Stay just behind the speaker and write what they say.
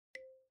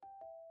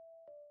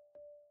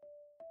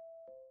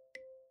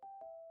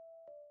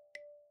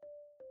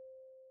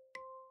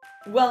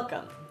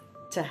Welcome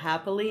to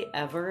Happily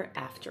Ever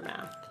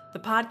Aftermath. The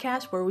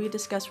podcast where we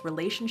discuss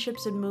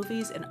relationships in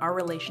movies and our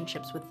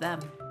relationships with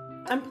them.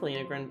 I'm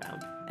Polina Grunbaum.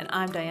 And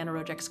I'm Diana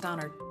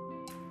Rojek-Sconard.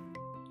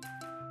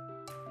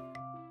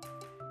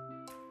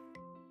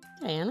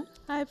 Diana.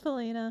 Hi,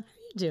 Polina. How are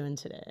you doing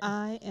today?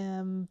 I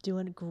am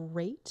doing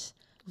great.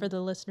 For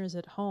the listeners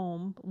at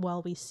home,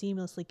 while we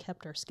seamlessly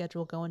kept our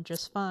schedule going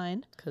just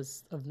fine.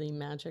 Because of the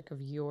magic of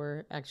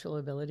your actual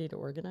ability to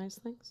organize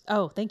things?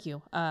 Oh, thank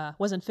you.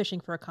 Wasn't fishing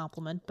for a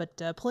compliment, but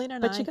Polina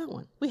and But you got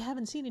one. We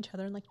haven't seen each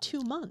other in like 2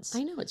 months.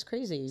 I know, it's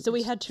crazy. So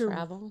we had to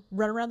travel.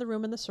 Run around the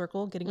room in the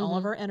circle, getting all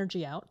of our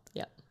energy out.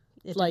 Yeah.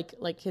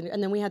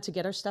 And then we had to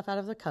get our stuff out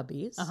of the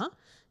cubbies. Uh-huh.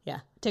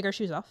 Yeah. Take our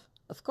shoes off.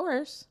 Of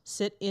course.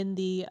 Sit in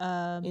the...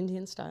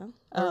 Indian style.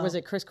 Or was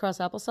it crisscross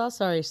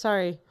applesauce?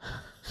 Sorry.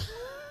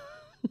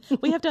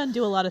 We have to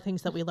undo a lot of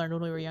things that we learned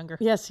when we were younger.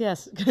 Yes.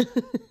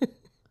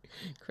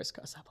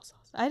 Crisscross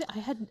applesauce.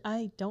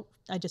 I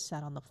just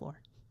sat on the floor.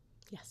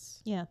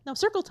 Yes. Yeah. No,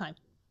 circle time.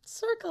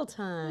 Circle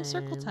time.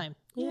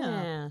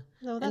 Yeah.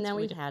 So and now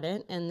we've had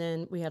it, and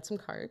then we had some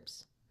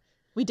carbs.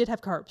 We did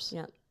have carbs.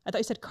 Yeah. I thought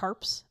you said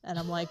carps, and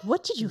I'm like,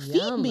 what did you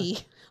feed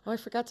me? Oh, I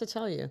forgot to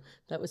tell you.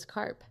 That was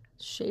carp,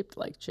 shaped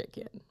like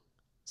chicken.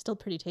 Still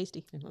pretty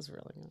tasty. It was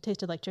really good.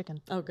 Tasted like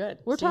chicken. Oh, good.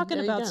 We're talking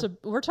about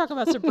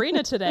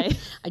Sabrina today.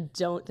 I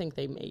don't think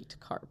they made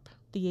carp.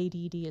 The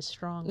ADD is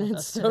strong with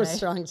us so today.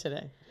 strong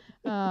today.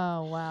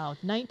 Oh, wow.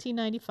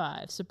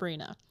 1995,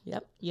 Sabrina.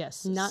 Yep.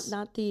 Yes.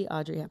 Not the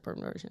Audrey Hepburn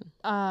version.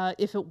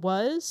 If it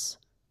was,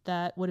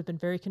 that would have been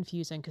very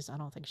confusing because I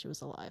don't think she was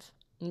alive.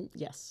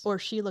 Yes. Or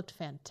she looked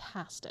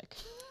fantastic.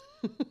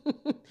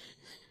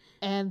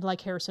 And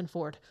like Harrison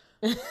Ford.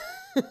 And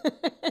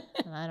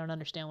I don't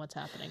understand what's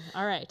happening.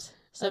 All right.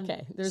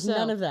 There's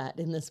none of that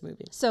in this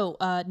movie. So,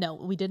 no,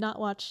 we did not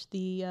watch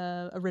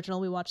the original.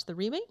 We watched the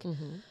remake.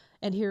 Mm-hmm.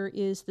 And here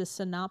is the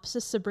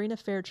synopsis. Sabrina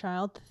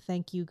Fairchild,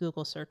 thank you,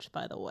 Google search,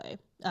 by the way.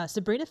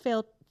 Sabrina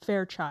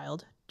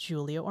Fairchild,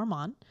 Julia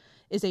Ormond,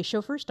 is a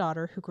chauffeur's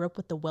daughter who grew up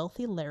with the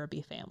wealthy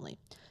Larrabee family.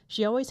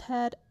 She always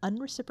had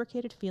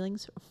unreciprocated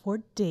feelings for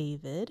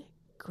David,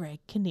 Greg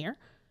Kinnear,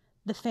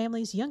 the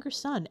family's younger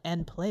son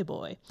and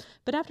playboy.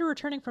 But after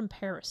returning from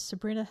Paris,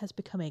 Sabrina has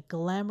become a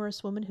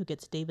glamorous woman who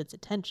gets David's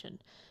attention.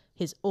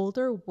 His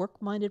older,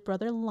 work-minded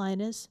brother,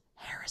 Linus,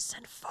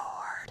 Harrison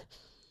Ford,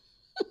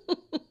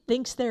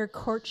 thinks their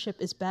courtship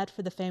is bad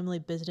for the family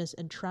business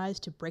and tries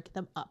to break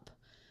them up.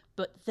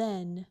 But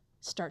then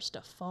starts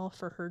to fall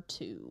for her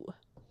too.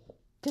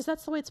 Because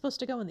that's the way it's supposed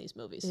to go in these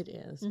movies. It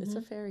is. Mm-hmm. It's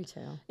a fairy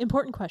tale.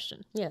 Important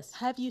question. Yes.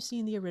 Have you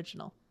seen the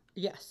original?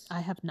 Yes.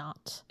 I have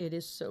not. It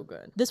is so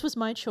good. This was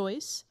my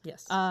choice.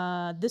 Yes.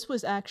 This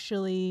was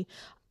actually,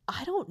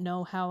 I don't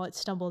know how it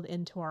stumbled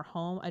into our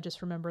home. I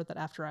just remember that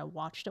after I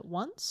watched it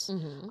once,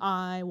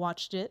 I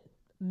watched it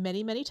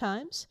many, many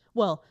times.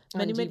 Well,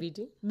 many, on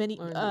DVD? Many,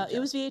 it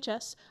was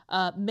VHS.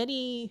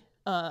 Many,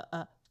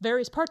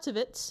 various parts of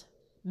it,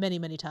 many,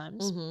 many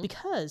times.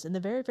 Because in the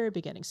very, very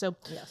beginning. So,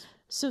 yes.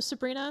 So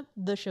Sabrina,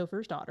 the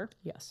chauffeur's daughter,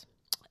 yes,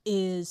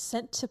 is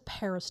sent to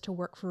Paris to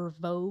work for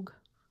Vogue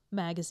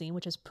magazine,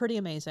 which is pretty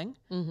amazing,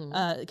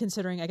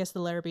 considering I guess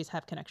the Larrabees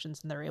have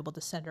connections and they're able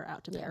to send her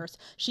out to Paris.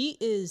 She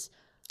is,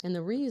 and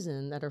the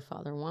reason that her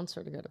father wants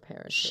her to go to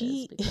Paris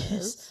is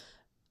because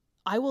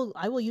I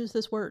will use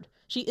this word.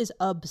 She is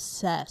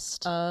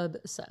obsessed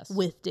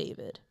with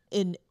David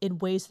in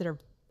ways that are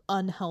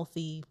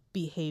unhealthy,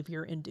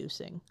 behavior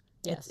inducing.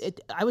 Yes.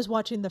 I was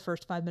watching the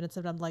first 5 minutes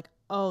of it. I'm like,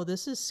 oh,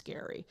 this is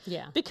scary.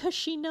 Yeah. Because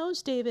she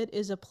knows David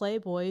is a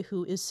playboy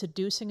who is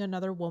seducing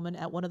another woman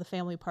at one of the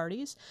family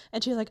parties.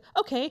 And she's like,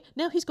 okay,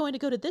 now he's going to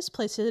go to this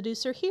place to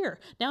seduce her here.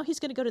 Now he's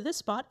going to go to this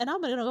spot and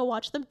I'm going to go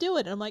watch them do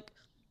it. And I'm like,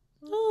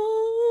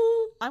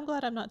 oh, I'm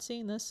glad I'm not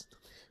seeing this.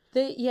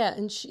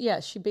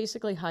 She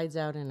basically hides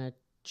out in a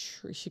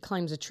tree. She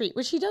climbs a tree,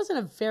 which she does in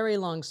a very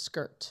long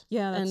skirt.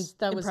 Yeah, that's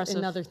that impressive. Was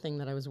another thing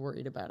that I was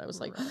worried about. I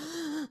was like...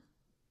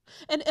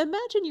 And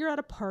imagine you're at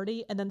a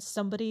party and then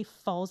somebody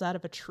falls out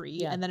of a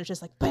tree and then it's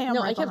just like, bam,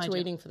 no, right I kept behind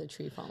waiting for the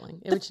tree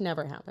falling, which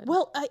never happened.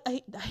 Well,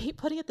 I hate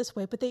putting it this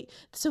way, but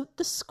so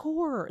the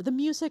score, the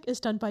music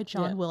is done by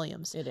John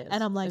Williams. It is.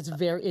 And I'm like,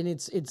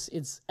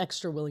 it's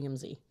extra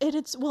Williamsy.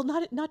 It's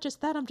not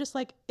just that. I'm just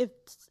like, if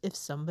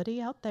somebody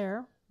out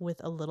there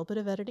with a little bit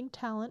of editing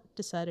talent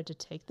decided to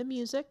take the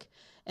music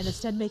and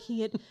instead making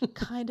it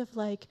kind of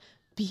like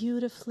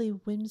beautifully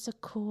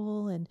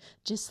whimsical and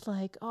just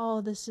like, oh,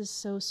 this is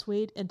so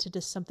sweet, and to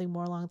just something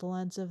more along the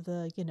lines of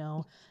the,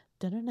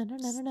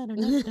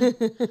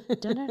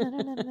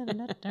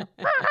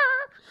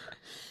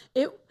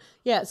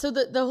 so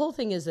the whole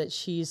thing is that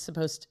she's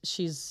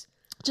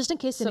just in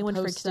case anyone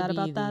freaks out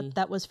about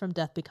that was from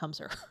Death Becomes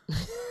Her.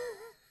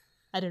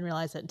 I didn't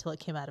realize that until it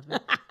came out of me.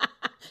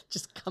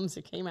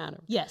 It came out of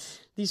her. Yes.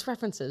 These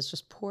references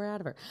just pour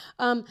out of her.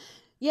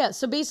 Yeah,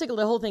 so basically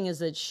the whole thing is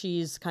that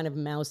she's kind of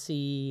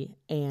mousy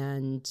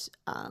and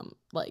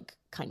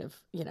kind of,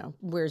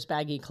 wears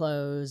baggy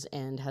clothes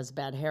and has a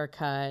bad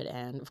haircut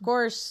and, of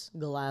course,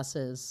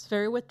 glasses.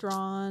 Very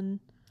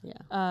withdrawn.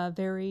 Yeah.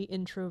 Very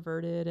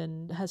introverted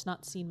and has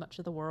not seen much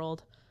of the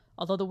world.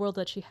 Although the world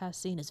that she has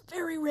seen is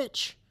very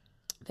rich.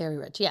 Very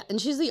rich. Yeah.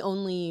 And she's the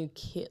only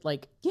kid,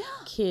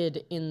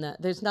 kid in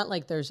that. There's not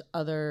like there's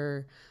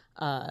other,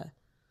 I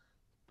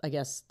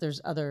guess there's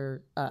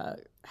other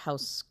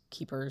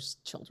housekeepers'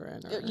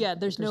 children. Or,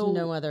 there's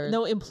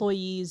no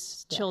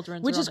employees'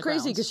 children. Which is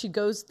crazy because she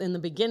goes, in the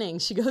beginning,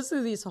 she goes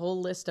through this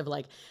whole list of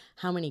like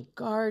how many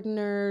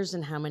gardeners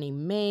and how many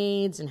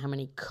maids and how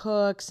many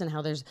cooks and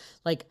how there's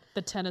like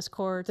the tennis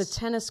courts,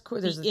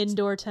 there's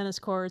indoor tennis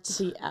courts.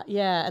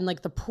 And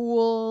like the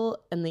pool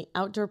and the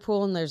outdoor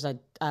pool, and there's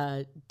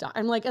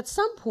I'm like, at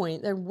some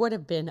point there would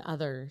have been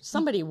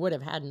somebody would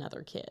have had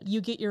another kid. You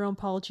get your own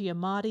Paul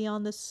Giamatti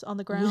on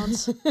the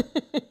grounds.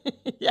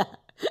 Yeah.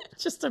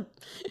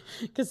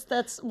 Because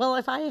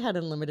if I had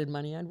unlimited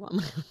money, I'd want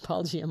my own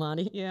Paul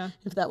Giamatti. Yeah.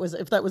 If that was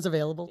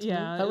available to me,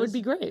 that would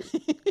be great.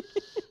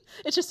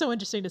 It's just so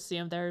interesting to see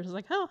him there. It's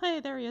like, oh, hey,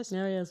 there he is.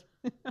 There he is.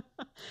 And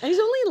he's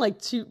only in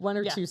like one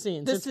or two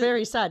scenes. It's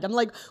very sad. I'm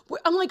like,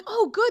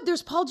 oh, good.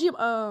 There's Paul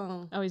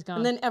Giamatti. Oh, he's gone.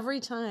 And then every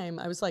time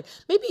I was like,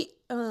 maybe.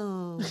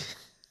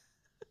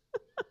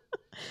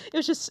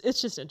 It's just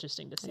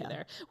interesting to see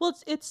there. Well,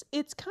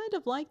 it's kind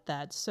of like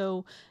that.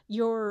 So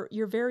your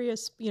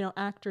various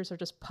actors are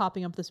just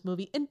popping up this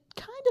movie in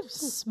kind of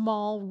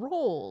small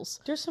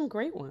roles. There's some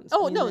great ones.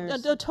 Oh,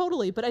 no,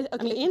 totally. But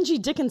I mean, Angie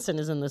Dickinson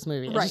is in this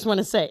movie. Right. I just want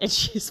to say, and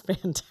she's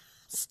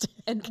fantastic.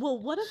 And well,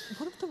 one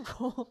of the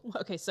role.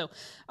 Okay, so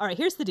all right,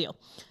 here's the deal.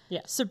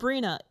 Yeah,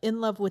 Sabrina in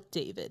love with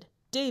David.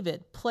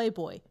 David,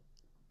 playboy.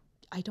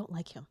 I don't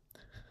like him.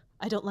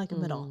 I don't like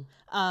him at all.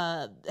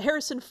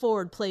 Harrison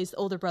Ford plays the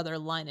older brother,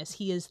 Linus.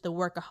 He is the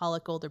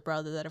workaholic older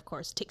brother that, of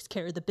course, takes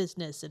care of the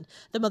business, and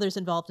the mother's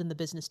involved in the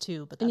business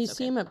too. But you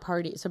see him at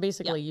parties. So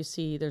basically, you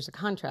see there's a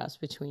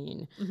contrast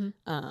between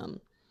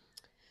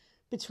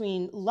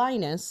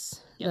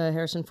Linus, the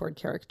Harrison Ford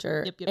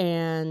character,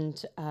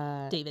 and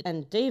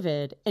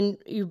David, and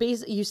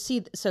you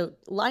see. So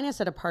Linus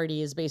at a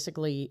party is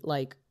basically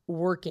like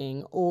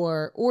working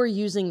or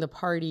using the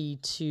party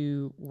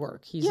to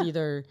work. He's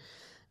either.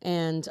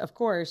 And of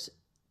course,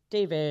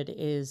 David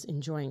is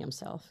enjoying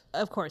himself.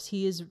 Of course,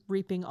 he is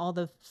reaping all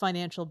the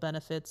financial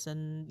benefits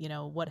and,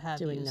 what have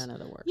you. Doing none of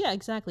the work. Yeah,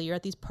 exactly. You're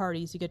at these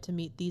parties. You get to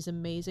meet these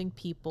amazing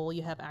people.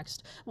 You have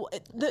access. Well,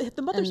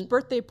 the mother's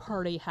birthday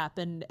party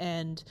happened,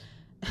 and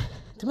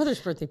the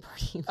mother's birthday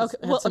party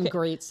had some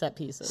great set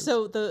pieces.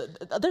 So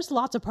there's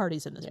lots of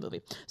parties in this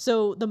movie.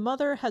 So the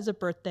mother has a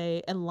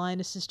birthday, and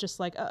Linus is just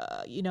like,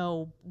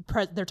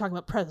 they're talking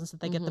about presents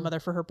that they get the mother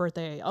for her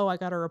birthday. Oh, I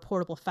got her a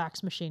portable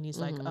fax machine. He's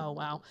like, oh,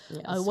 wow.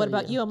 Yeah, what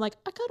about you? I'm like,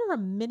 I got her a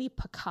mini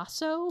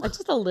Picasso.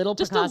 Just a little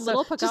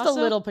Picasso. Just a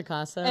little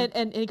Picasso.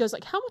 And he goes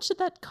like, how much did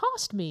that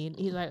cost me? And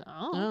he's like,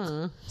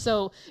 oh.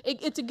 So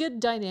it's a good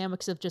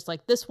dynamics of just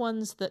like, this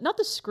one's not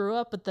the screw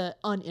up, but the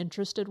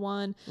uninterested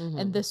one.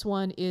 And this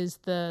one is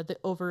the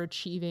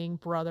overachieving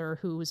brother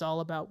who is all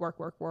about work,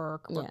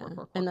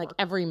 and like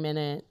every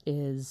minute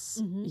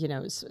is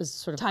is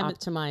sort of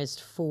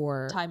optimized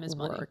for time is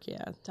money. Work.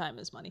 Yeah, time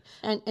is money,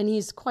 and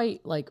he's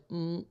quite like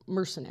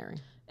mercenary,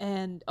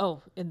 and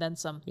then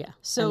some. Yeah,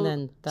 so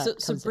and then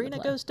Sabrina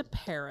goes to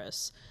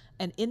Paris,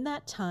 and in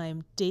that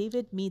time,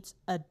 David meets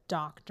a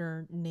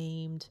doctor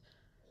named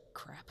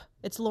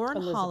It's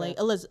Lauren Holly.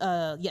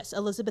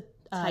 Elizabeth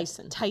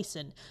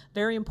Tyson.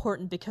 Very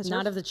important because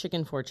not of the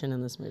chicken fortune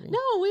in this movie. No,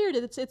 weird.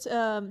 It's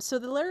so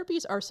the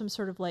Larrabees are some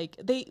sort of like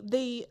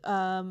they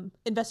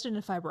invested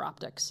in fiber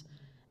optics.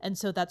 And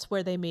so that's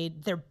where they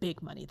made their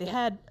big money. They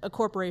had a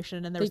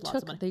corporation, and there was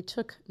lots of money. They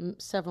took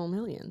several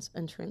millions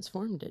and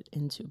transformed it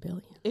into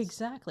billions.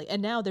 Exactly. And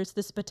now there's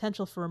this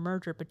potential for a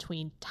merger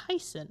between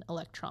Tyson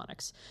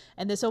Electronics.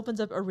 And this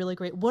opens up a really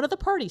great... One of the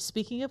parties,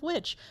 speaking of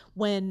which,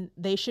 when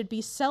they should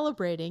be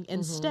celebrating,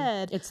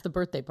 instead... It's the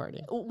birthday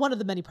party. One of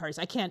the many parties.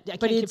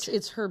 But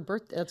it's her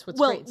birthday. That's what's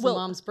great. It's the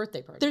mom's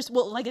birthday party.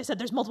 Like I said,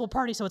 there's multiple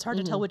parties, so it's hard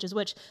to tell which is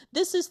which.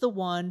 This is the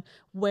one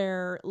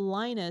where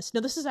Linus... No,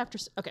 this is after...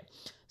 Okay.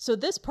 So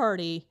this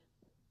party,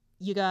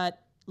 you got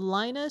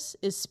Linus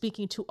is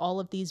speaking to all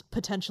of these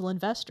potential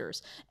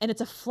investors, and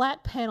it's a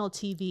flat panel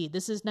TV.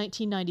 This is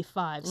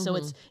 1995, so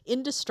it's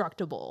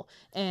indestructible.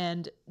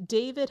 And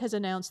David has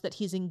announced that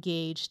he's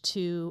engaged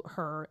to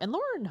her. And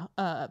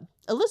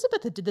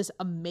Elizabeth did this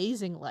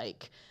amazing,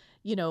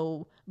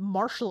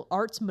 martial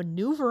arts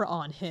maneuver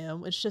on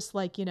him. It's just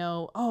like,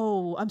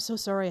 oh, I'm so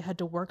sorry I had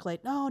to work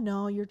late.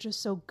 No, you're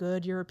just so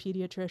good. You're a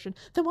pediatrician.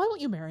 Then why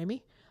won't you marry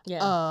me?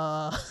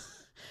 Yeah.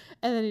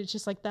 And then it's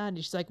just like that. And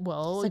she's like,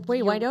 well... It's like,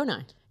 wait, why don't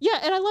I? Yeah,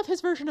 and I love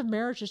his version of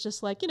marriage. It's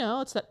just like,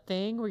 it's that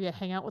thing where you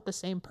hang out with the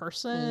same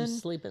person. And you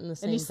sleep in the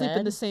same bed. And you sleep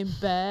in the same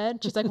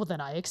bed. She's like, well,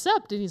 then I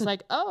accept. And he's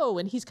like, oh,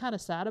 and he's kind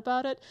of sad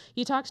about it.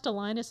 He talks to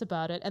Linus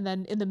about it. And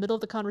then in the middle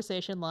of the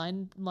conversation,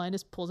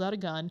 Linus pulls out a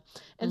gun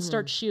and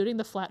starts shooting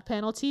the flat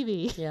panel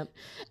TV. Yep.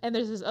 And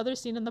there's this other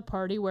scene in the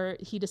party where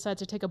he decides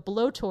to take a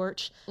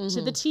blowtorch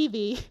to the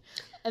TV.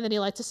 And then he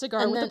lights a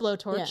cigar with a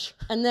blowtorch.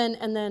 Yeah.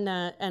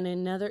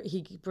 And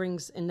he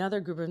brings another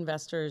group of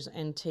investors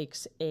and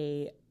takes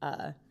a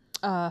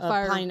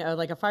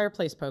like a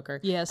fireplace poker.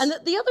 Yes. And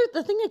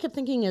the thing I kept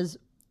thinking is,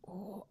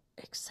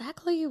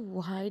 exactly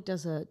why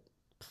does a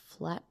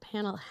flat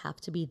panel have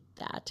to be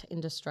that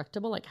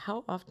indestructible? Like,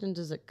 how often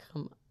does it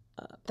come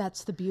up?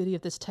 That's the beauty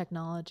of this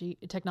technology,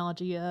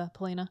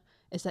 Polina,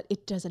 is that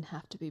it doesn't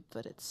have to be,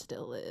 but it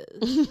still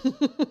is.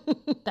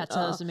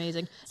 That's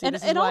amazing. See,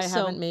 and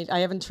also, I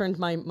haven't turned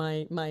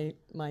my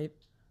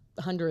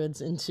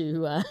hundreds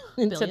into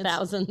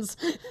thousands.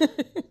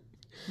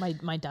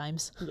 my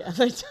dimes. Yeah,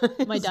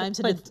 my dimes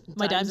into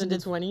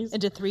 20s,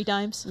 into 3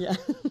 dimes. Yeah.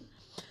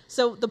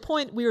 So the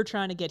point we were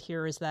trying to get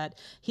here is that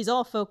he's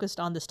all focused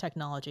on this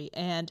technology,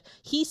 and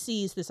he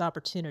sees this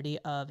opportunity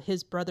of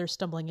his brother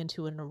stumbling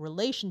into a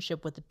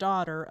relationship with the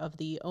daughter of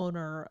the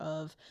owner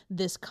of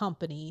this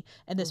company,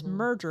 and this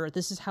merger.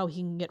 This is how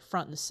he can get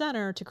front and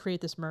center to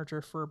create this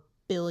merger for $1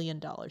 billion.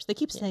 They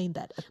keep saying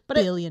that, $1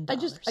 billion. I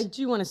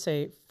do want to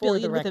say, for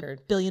the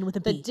record, billion with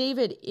a B. That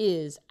David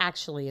is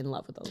actually in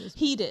love with Elizabeth.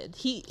 He did.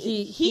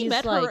 He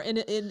met her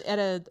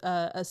at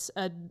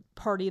a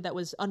party that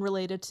was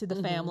unrelated to the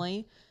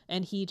family,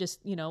 and he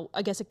just,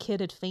 I guess a kid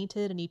had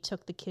fainted, and he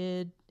took the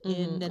kid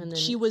in, and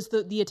she was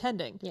the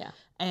attending. Yeah,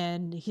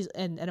 and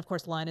and of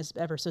course, Linus,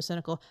 ever so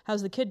cynical.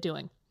 How's the kid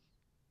doing?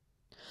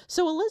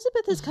 So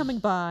Elizabeth is coming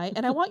by,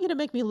 and I want you to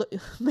make me look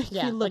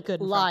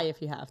good. Lie if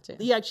you have to.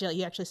 He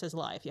actually says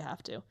lie if you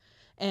have to,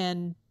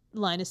 and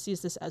Linus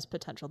sees this as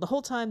potential. The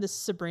whole time this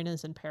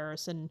Sabrina's in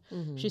Paris, and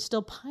she's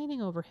still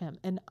pining over him,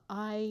 and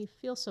I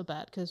feel so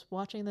bad because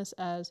watching this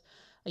as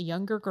a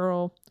younger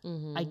girl,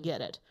 I get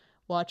it.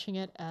 Watching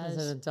it as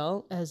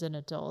an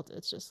adult,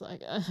 it's just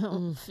like, I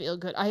don't feel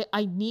good.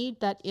 I need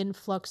that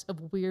influx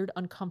of weird,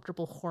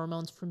 uncomfortable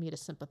hormones for me to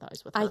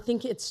sympathize with her. I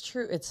think it's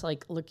true. It's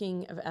like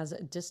looking as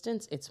a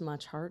distance, it's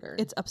much harder.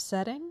 It's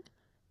upsetting,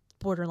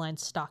 borderline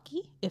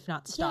stocky, if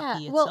not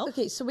stocky itself. Well,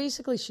 okay, so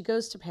basically she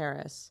goes to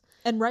Paris.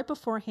 And right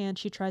beforehand,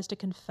 she tries to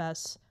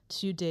confess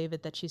to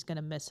David that she's going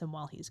to miss him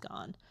while he's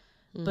gone.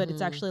 But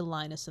it's actually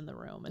Linus in the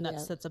room, and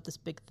that sets up this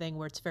big thing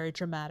where it's very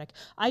dramatic.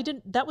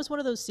 That was one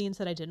of those scenes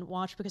that I didn't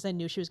watch because I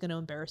knew she was going to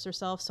embarrass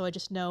herself. So I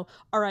just know,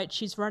 all right,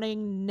 she's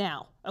running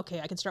now.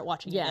 Okay, I can start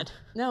watching again.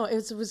 No,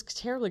 it was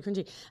terribly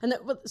cringy. And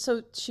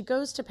so she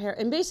goes to Paris,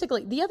 and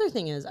basically the other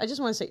thing is, I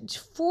just want to say,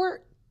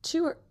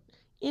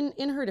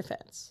 in her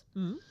defense,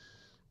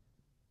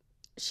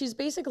 she's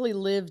basically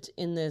lived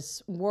in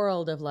this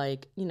world of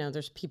like,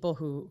 there's people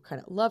who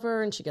kind of love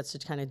her and she gets to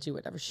kind of do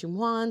whatever she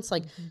wants.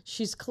 Like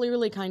she's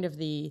clearly kind of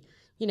the,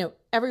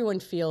 everyone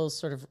feels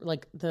sort of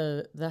like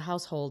the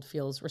household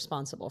feels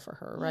responsible for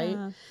her. Right.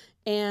 Yeah.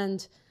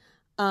 And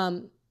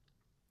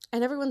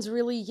everyone's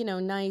really,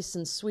 nice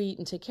and sweet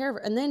and take care of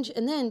her. And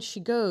then she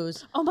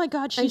goes, oh my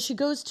God. She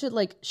goes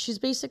to she's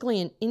basically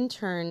an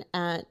intern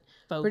at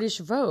Vogue. British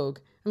Vogue.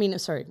 I mean,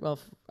 sorry, well,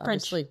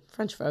 obviously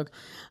French Vogue.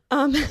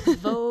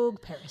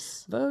 Vogue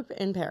Paris. Vogue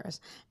in Paris.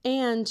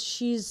 And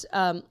she's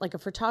like a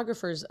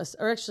photographer's,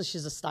 or actually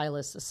she's a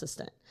stylist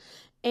assistant.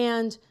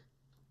 And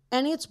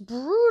it's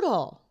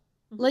brutal.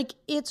 Like,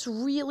 it's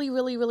really,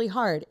 really, really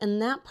hard.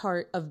 And that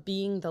part of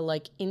being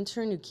the,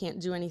 intern who can't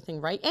do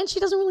anything right, and she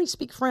doesn't really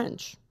speak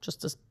French,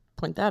 just to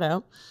point that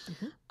out.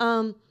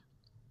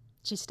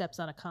 She steps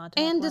on a contact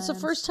And lens. it's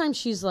the first time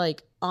she's,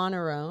 on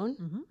her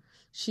own.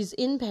 She's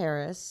in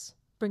Paris.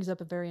 Brings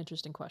up a very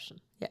interesting question.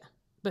 Yeah.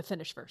 But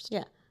finish first.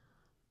 Yeah.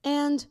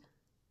 And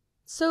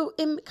so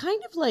it kind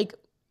of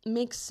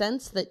makes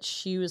sense that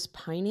she was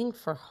pining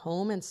for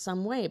home in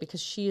some way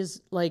because she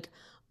is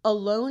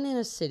alone in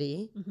a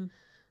city.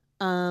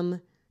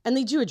 And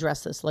they do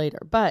address this later,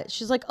 but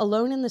she's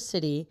alone in the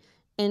city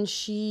and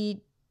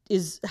she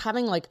is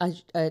having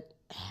a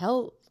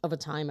hell of a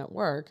time at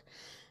work.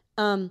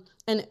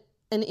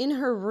 And in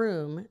her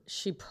room,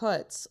 she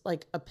puts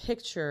a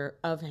picture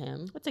of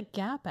him. What's a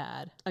Gap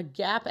ad? A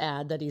Gap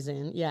ad that he's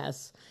in,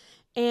 yes.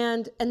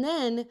 And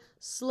then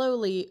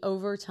slowly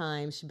over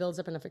time, she builds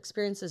up enough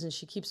experiences and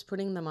she keeps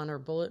putting them on her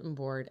bulletin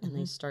board and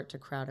they start to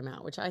crowd him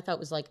out, which I thought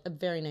was a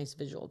very nice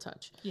visual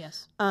touch.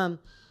 Yes.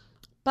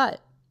 But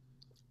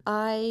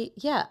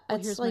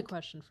here's my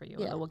question for you.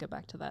 Yeah. We'll get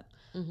back to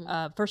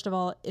that. First of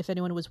all, if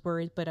anyone was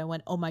worried, but I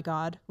went, oh my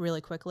God,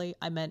 really quickly,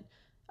 I meant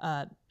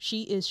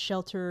she is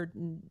sheltered,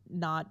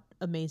 not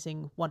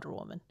amazing Wonder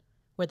Woman,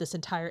 where this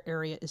entire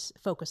area is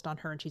focused on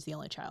her and she's the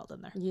only child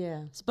in there.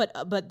 Yeah. But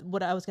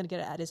what I was going to get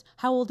at is,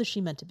 how old is she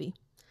meant to be?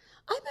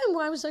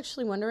 I was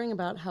actually wondering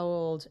about how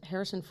old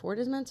Harrison Ford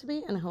is meant to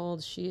be and how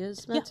old she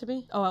is meant to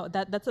be. Oh,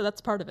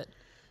 that's part of it.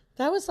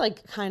 That was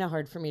kind of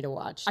hard for me to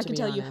watch. I can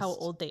tell you how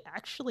old they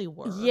actually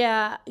were.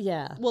 Yeah.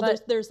 Well,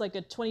 there's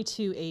a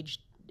 22 year age.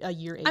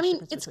 I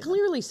mean, it's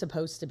clearly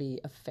supposed to be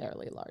a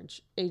fairly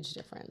large age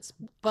difference,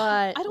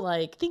 but I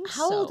don't think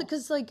how so. old?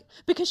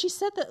 Because she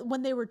said that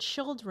when they were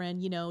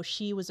children,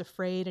 she was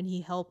afraid and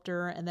he helped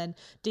her, and then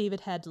David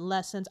had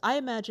lessons. I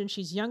imagine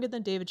she's younger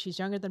than David. She's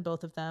younger than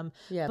both of them.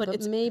 Yeah, but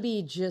it's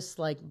maybe just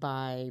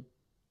by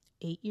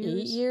 8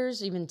 years. 8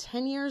 years, even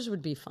 10 years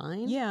would be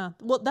fine. Yeah.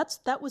 Well,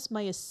 that was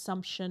my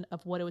assumption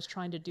of what it was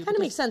trying to do. Kind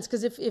of makes sense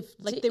because if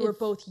like they were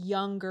both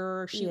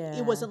younger,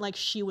 it wasn't like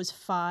she was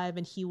 5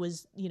 and he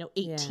was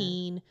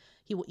 18. Yeah.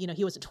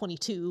 He wasn't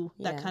 22,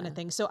 that kind of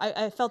thing. So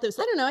I felt it was.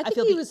 I don't know. I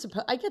think he was.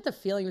 I get the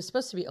feeling he was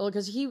supposed to be old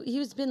because he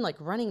was been like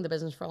running the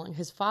business for a long.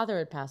 His father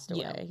had passed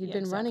away. Yeah, He'd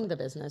been running the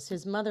business.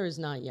 His mother is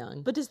not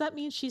young. But does that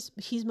mean he's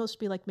supposed to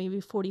be like maybe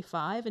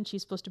 45 and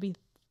she's supposed to be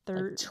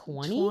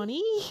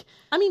 20?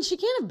 I mean, she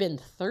can't have been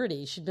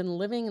 30. She'd been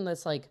living in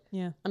this I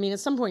mean, at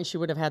some point she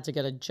would have had to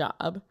get a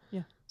job.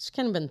 Yeah. She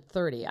can't have been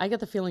 30. I get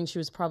the feeling she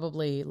was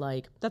probably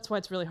like... That's why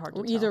it's really hard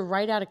to either tell.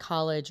 Right out of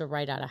college or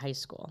right out of high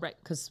school. Right.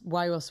 Because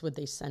why else would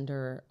they send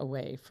her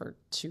away for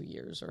 2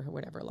 years or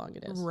whatever long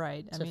it is?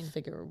 Right. I mean...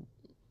 figure...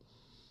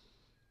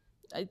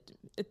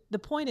 the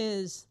point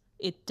is,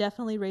 it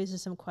definitely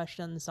raises some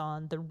questions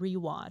on the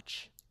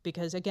rewatch.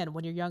 Because, again,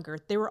 when you're younger,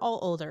 they were all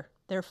older.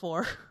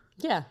 Therefore...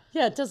 Yeah,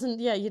 it doesn't.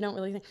 Yeah, you don't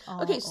really think.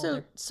 Okay,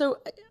 so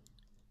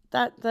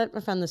that I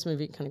found this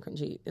movie kind of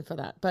cringy for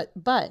that. But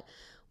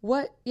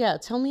what? Yeah,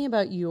 tell me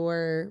about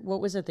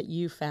what was it that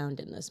you found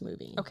in this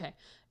movie? Okay,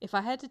 if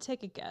I had to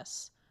take a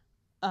guess,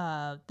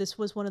 this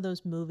was one of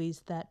those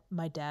movies that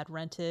my dad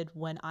rented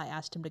when I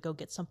asked him to go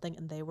get something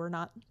and they were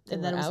not,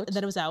 and then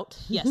it was out.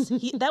 Yes,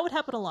 that would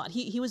happen a lot.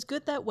 He was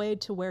good that way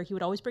to where he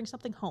would always bring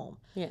something home.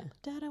 Yeah,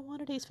 Dad, I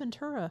wanted Ace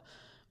Ventura.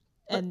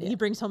 And he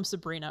brings home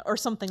Sabrina or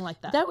something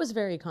like that. That was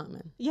very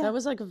common. Yeah. That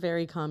was like a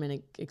very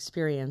common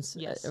experience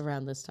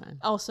around this time.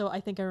 Also, I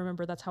think I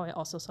remember that's how I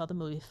also saw the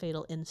movie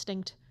Fatal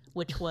Instinct,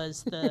 which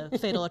was the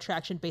Fatal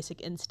Attraction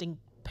Basic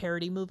Instinct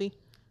parody movie.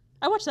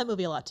 I watched that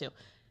movie a lot too.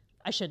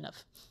 I shouldn't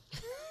have.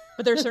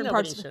 But there are certain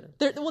parts.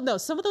 Well, no,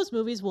 some of those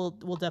movies will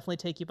definitely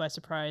take you by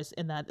surprise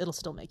in that it'll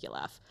still make you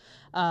laugh.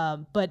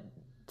 But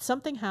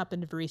something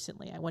happened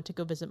recently. I went to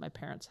go visit my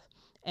parents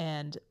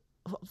and...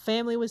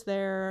 family was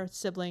there,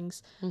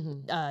 siblings,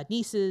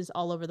 nieces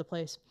all over the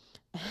place.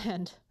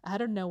 And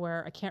out of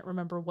nowhere, I can't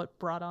remember what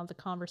brought on the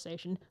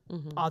conversation.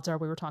 Odds are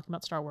we were talking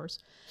about Star Wars.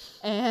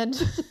 And,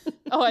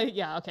 I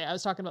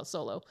was talking about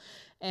Solo.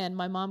 And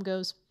my mom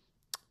goes,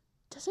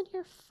 doesn't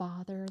your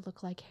father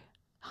look like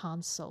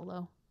Han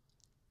Solo?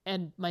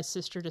 And my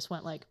sister just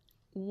went like,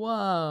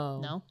 whoa.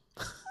 No.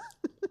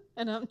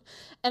 and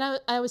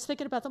I was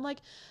thinking about them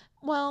like,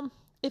 well,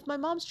 if my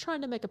mom's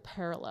trying to make a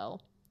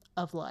parallel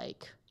of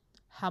like,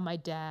 how my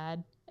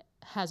dad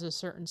has a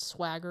certain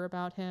swagger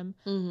about him.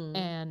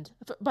 And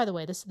by the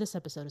way, this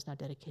episode is now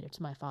dedicated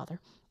to my father.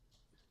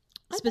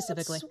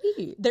 Specifically.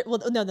 Sweet.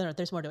 No,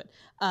 there's more to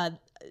it.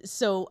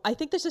 So I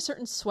think there's a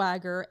certain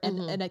swagger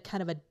and a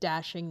kind of a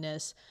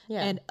dashingness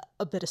and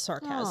a bit of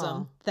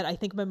sarcasm that I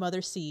think my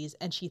mother sees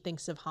and she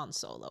thinks of Han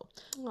Solo.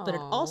 But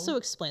it also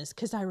explains,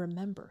 because I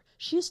remember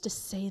she used to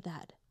say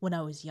that when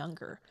I was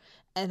younger.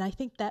 And I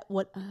think that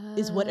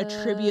is what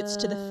attributes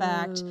to the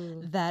fact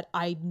that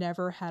I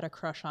never had a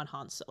crush on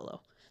Han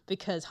Solo,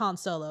 because Han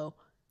Solo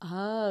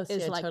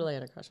is I totally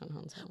had a crush on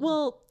Han Solo.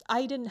 Well,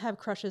 I didn't have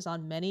crushes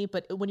on many,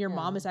 but when your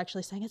mom is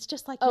actually saying it's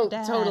just like your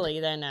dad, totally,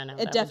 then no,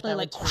 it definitely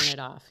would turn it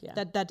off. Yeah,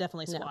 that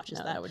definitely squashes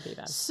that. That would be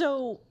bad.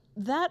 So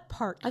that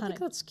part, I think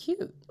that's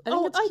cute.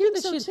 I think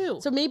so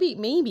too. So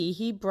maybe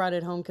he brought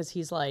it home because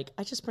he's like,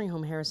 I just bring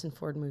home Harrison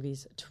Ford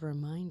movies to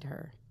remind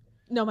her.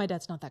 No, my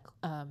dad's not that.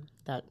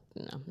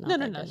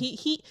 No.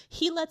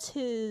 He lets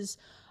his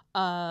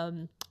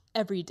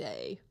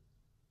everyday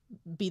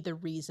be the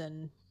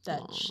reason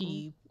that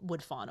she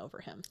would fawn over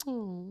him.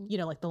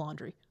 Like the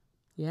laundry.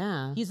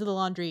 Yeah, he's the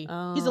laundry.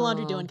 He's the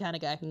laundry doing kind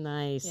of guy.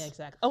 Nice. Yeah,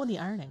 exactly. Oh, and the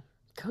ironing.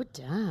 Go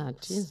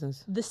dad,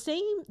 Jesus. The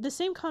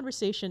same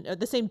conversation,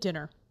 the same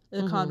dinner.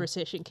 The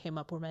conversation came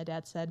up where my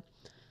dad said,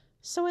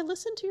 "So I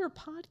listened to your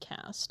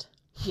podcast."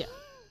 Yeah.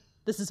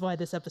 This is why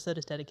this episode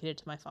is dedicated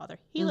to my father.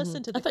 He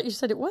listened to. I thought you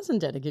said it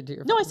wasn't dedicated to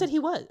your father. No, I said he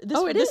was.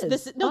 It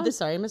is.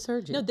 Sorry, I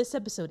misheard you. No, this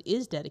episode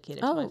is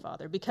dedicated to my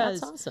father because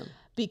that's awesome.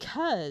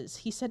 Because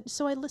he said,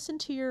 so I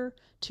listened to your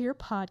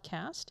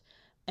podcast,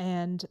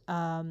 and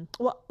I'm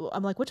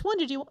like, which one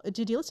did you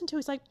listen to?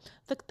 He's like,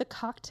 the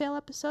cocktail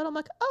episode. I'm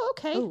like, oh,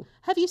 okay. Ooh.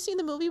 Have you seen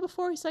the movie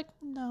before? He's like,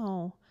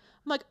 no.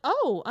 I'm like,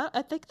 oh,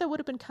 I think that would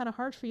have been kind of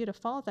hard for you to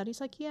follow that.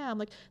 He's like, yeah. I'm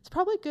like, it's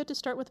probably good to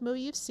start with a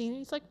movie you've seen. And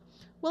he's like,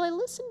 well, I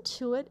listened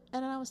to it,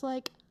 and I was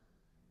like,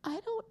 I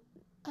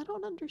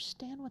don't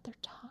understand what they're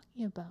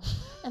talking about.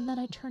 And then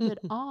I turned it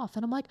off,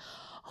 and I'm like,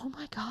 oh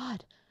my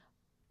God,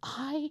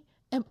 I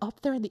am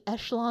up there in the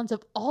echelons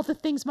of all the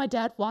things my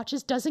dad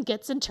watches, doesn't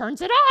get, and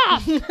turns it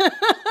off. Yay!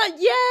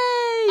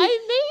 I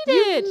made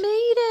it. You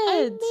made it.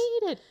 I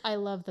made it. I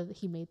love that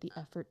he made the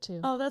effort too.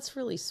 Oh, that's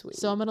really sweet.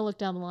 So I'm going to look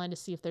down the line to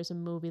see if there's a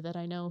movie that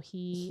I know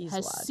he's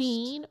watched.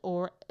 Seen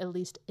or at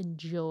least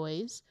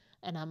enjoys,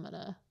 and I'm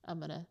gonna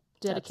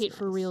dedicate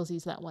for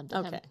realsies that one to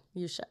him. Okay,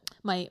 you should.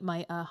 My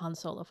Han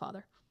Solo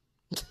father.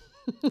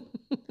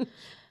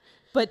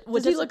 But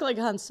does he look like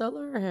Han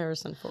Solo or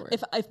Harrison Ford?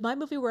 If my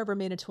movie were ever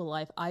made into a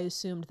life, I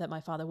assumed that my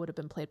father would have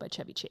been played by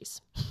Chevy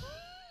Chase.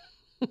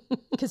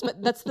 Because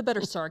that's the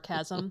better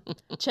sarcasm.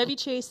 Chevy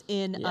Chase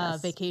in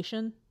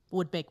Vacation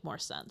would make more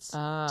sense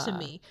to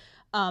me.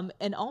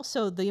 And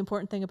also the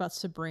important thing about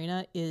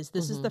Sabrina is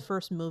this is the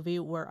first movie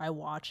where I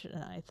watched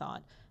and I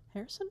thought,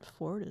 Harrison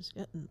Ford is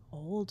getting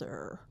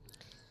older.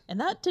 And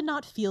that did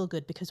not feel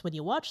good because when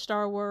you watch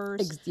Star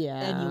Wars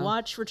and you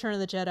watch Return of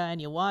the Jedi and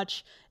you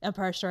watch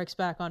Empire Strikes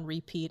Back on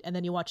repeat and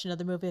then you watch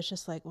another movie, it's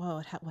just like,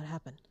 whoa, what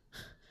happened?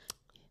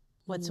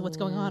 What's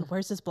going on?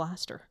 Where's this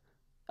blaster?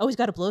 Oh, he's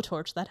got a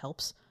blowtorch. That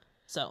helps.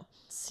 So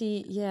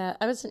see,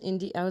 I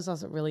was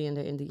also really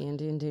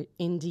into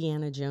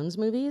Indiana Jones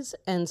movies,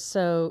 and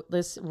so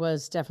this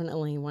was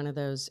definitely one of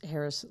those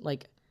Harrison I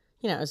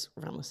was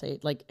around the say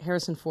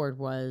Harrison Ford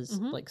was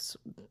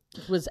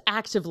was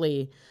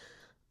actively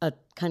a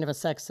kind of a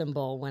sex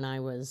symbol when I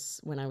was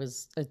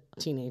a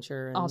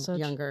teenager and also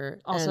younger.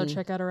 Also,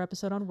 check out our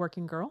episode on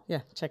Working Girl.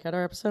 Yeah, check out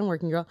our episode on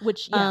Working Girl.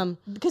 Which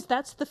because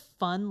that's the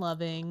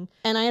fun-loving.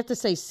 And I have to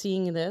say,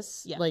 seeing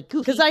this,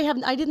 because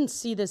I didn't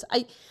see this.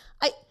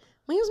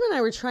 My husband and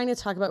I were trying to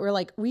talk about. We're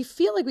like, we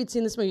feel like we'd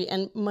seen this movie,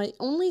 and my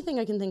only thing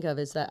I can think of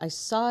is that I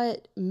saw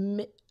it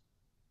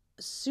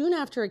soon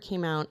after it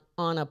came out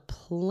on a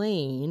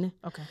plane.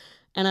 Okay.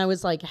 And I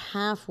was like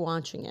half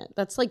watching it.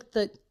 That's like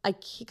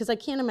because I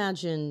can't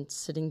imagine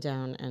sitting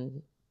down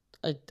and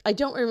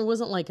it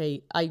wasn't like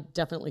I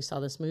definitely saw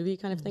this movie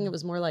kind of thing. It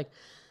was more like,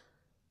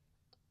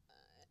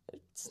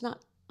 it's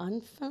not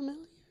unfamiliar.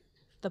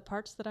 The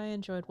parts that I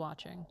enjoyed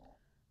watching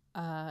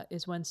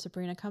is when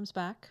Sabrina comes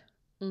back.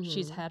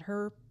 She's had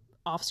her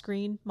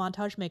off-screen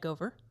montage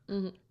makeover.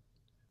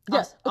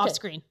 Yes, off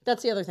screen.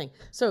 That's the other thing.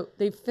 So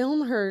they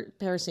film her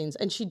pair scenes,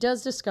 and she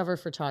does discover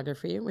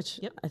photography, which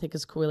I think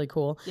is really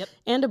cool. Yep.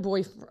 And a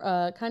boy,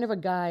 kind of a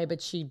guy,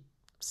 but she's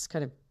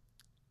kind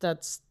of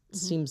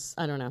seems,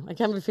 I don't know. I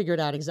can't figure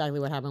out exactly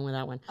what happened with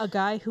that one. A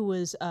guy who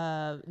was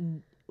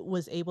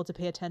able to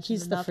pay attention.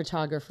 He's the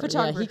photographer.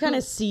 Yeah, he kind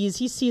of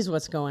sees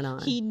what's going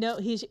on. He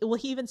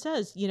even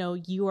says,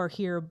 you are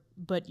here,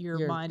 but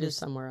your mind is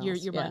somewhere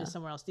else. Your mind is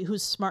somewhere else.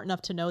 Who's smart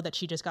enough to know that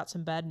she just got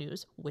some bad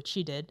news, which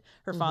she did.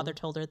 Her father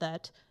told her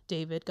that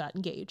David got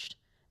engaged,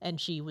 and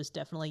she was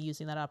definitely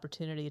using that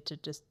opportunity to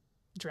just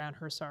drown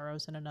her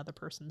sorrows in another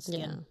person's skin.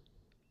 Yeah.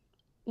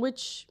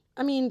 Which,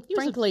 I mean,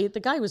 frankly, the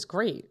guy was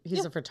great.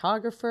 He's a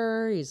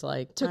photographer. He's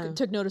like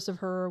took notice of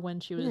her when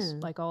she was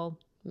like all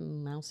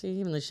mousy,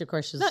 even though she, of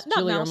course, she's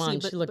Julia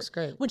Ormond. She looks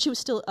great when she was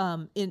still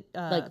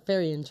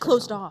very internal.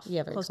 closed off.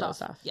 Yeah, very closed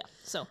off. Yeah.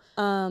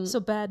 So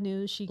bad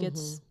news. She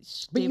gets,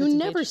 but you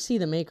never see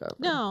the makeover.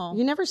 No,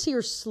 you never see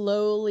her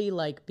slowly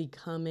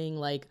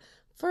becoming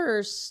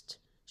first.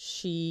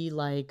 She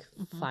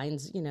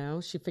finds,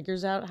 she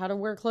figures out how to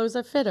wear clothes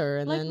that fit her,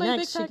 and then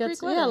next she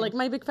gets like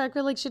My Big Fat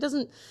Greek. She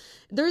doesn't.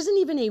 There isn't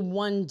even a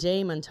one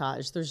day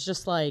montage. There's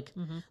just like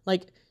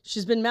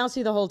she's been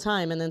mousy the whole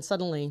time, and then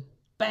suddenly.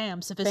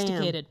 Bam,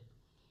 sophisticated.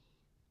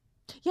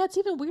 Bam. Yeah, it's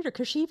even weirder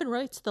because she even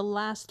writes the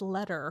last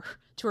letter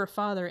to her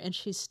father, and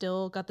she's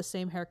still got the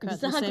same haircut,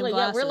 the same glasses.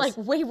 Yeah, we're like,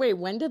 wait,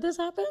 when did this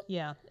happen?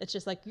 Yeah, it's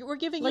just like we're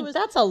giving you.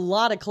 That's a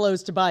lot of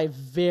clothes to buy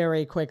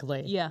very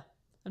quickly. Yeah,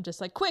 I'm just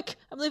like, quick!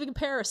 I'm leaving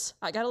Paris.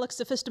 I gotta look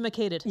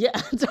sophisticated. Yeah,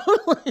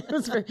 totally.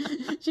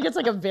 She gets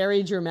a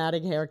very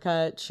dramatic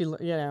haircut. She,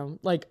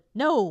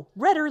 no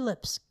redder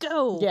lips.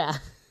 Go. Yeah.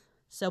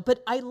 So,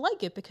 but I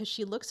like it because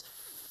she looks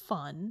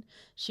fun.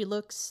 She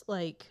looks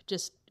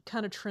just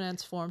kind of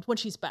transformed when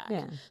she's back.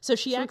 Yeah. So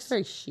she looks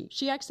very chic.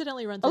 She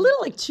accidentally runs a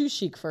little too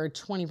chic for a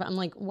 25. I'm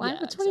like, why?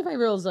 The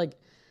 25-year-old's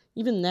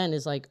even then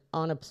is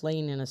on a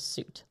plane in a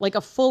suit,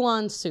 a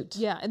full-on suit.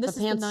 Yeah, and this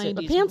is the 90s.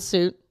 A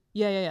pantsuit.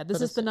 Yeah. This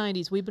is the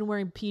 90s. We've been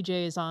wearing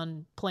PJs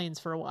on planes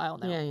for a while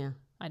now. Yeah.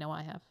 I know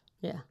I have.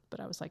 Yeah,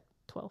 but I was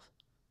 12.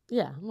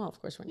 Yeah, well,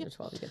 of course, when you're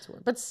 12, you get to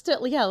wear. But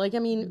still, yeah,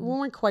 we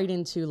weren't quite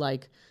into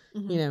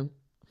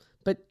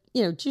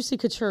But Juicy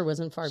Couture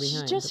wasn't far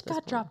behind. She just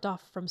got dropped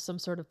off from some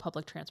sort of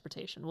public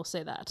transportation. We'll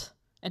say that,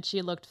 and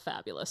she looked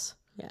fabulous.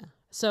 Yeah.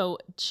 So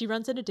she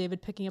runs into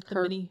David picking up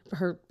the mini.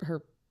 Her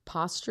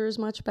posture is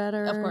much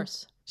better. Of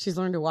course, she's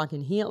learned to walk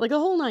in heel, the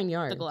whole 9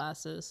 yards. The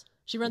glasses.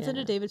 She runs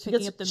into David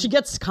picking up the. She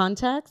gets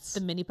contacts.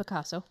 The mini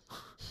Picasso.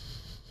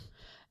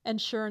 And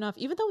sure enough,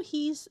 even though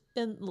he's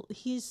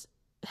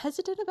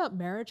hesitant about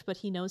marriage, but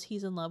he knows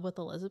he's in love with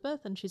Elizabeth,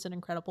 and she's an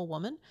incredible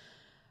woman.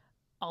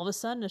 All of a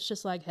sudden, it's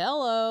just like,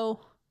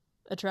 hello.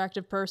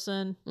 Attractive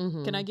person.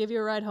 Can I give you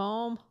a ride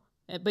home?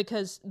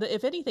 Because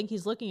if anything,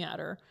 he's looking at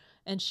her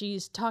and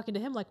she's talking to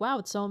him like, wow,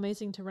 it's so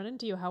amazing to run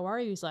into you. How are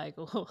you? He's like,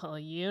 well,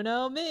 you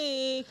know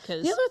me.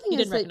 Because the other thing he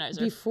is didn't recognize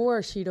her.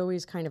 Before, she'd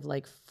always kind of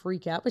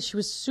freak out, but she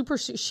was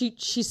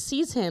she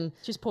sees him.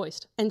 She's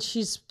poised. And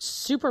she's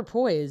super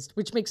poised,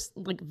 which makes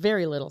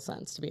very little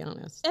sense, to be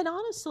honest. And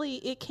honestly,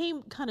 it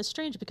came kind of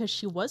strange because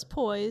she was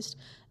poised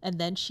and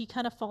then she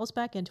kind of falls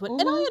back into it.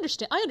 And I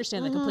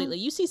understand that completely.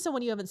 You see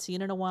someone you haven't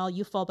seen in a while,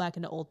 you fall back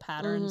into old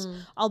patterns.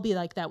 I'll be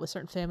like that with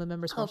certain family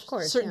members. Of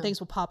course. Certain things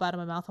will pop out of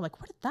my mouth. I'm like,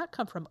 where did that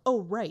come from?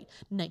 Oh, right.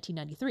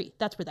 1993.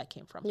 That's where that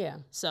came from. Yeah.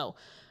 So,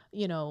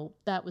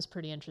 that was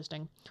pretty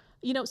interesting.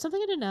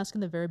 Something I didn't ask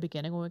in the very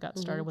beginning when we got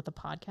started with the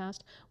podcast,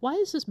 why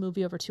is this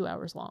movie over 2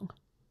 hours long?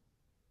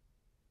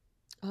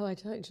 Oh, I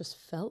tell you, it just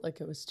felt like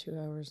it was 2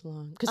 hours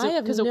long. I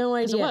have no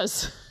idea. It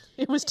was.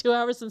 It was 2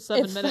 hours and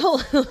 7 minutes. I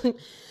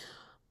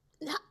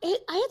have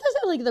to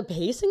say, like, the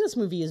pacing of this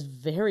movie is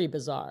very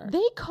bizarre.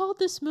 They called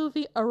this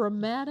movie a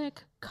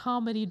romantic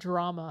comedy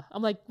drama.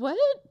 I'm like, what?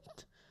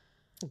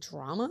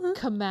 Drama?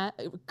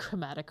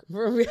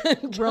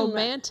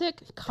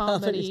 Romantic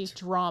comedy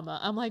drama.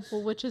 I'm like,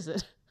 well, which is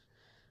it?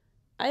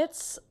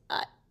 It's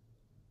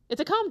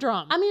a com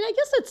drama. I mean, I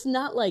guess it's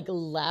not like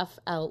laugh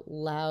out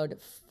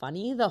loud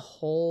funny the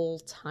whole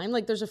time.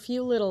 Like, there's a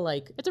few little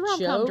like it's a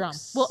rom-com drum.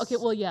 Well, okay,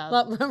 well, yeah,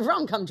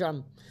 rom-com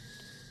drum.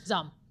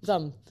 Zum.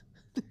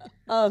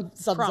 About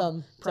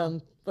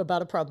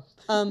a prom.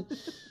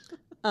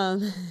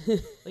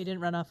 We didn't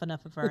run off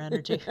enough of our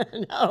energy.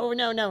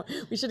 No.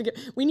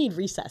 We need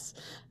recess.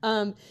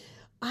 It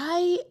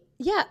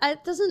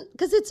doesn't,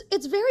 because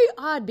it's very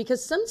odd,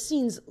 because some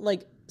scenes,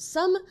 like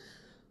some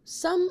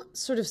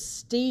sort of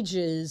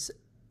stages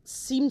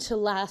seem to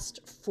last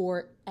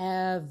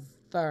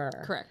forever.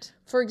 Correct.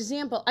 For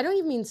example, I don't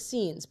even mean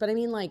scenes, but I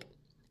mean like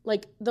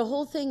the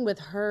whole thing with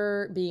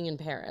her being in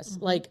Paris,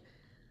 like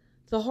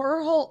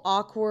her whole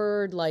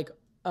awkward, like,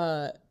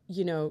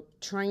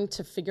 trying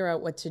to figure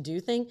out what to do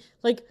thing,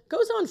 like,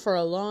 goes on for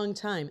a long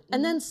time.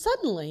 And then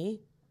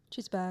suddenly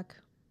she's back.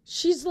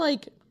 She's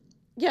like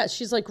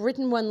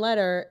written one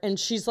letter and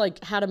she's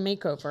like had a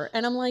makeover.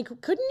 And I'm like,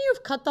 couldn't you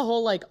have cut the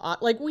whole, like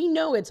we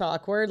know it's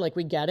awkward, like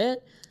we get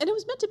it. And it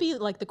was meant to be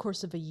like the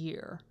course of a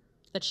year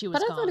that she was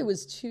gone. But I thought it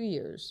was 2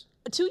 years.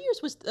 2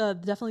 years was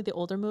definitely the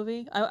older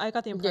movie. I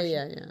got the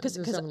impression. Yeah.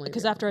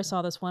 Because after I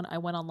saw this one, I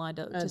went online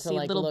to see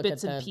like little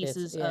bits and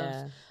pieces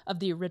of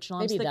the original.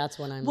 Maybe that's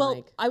when I'm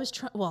I was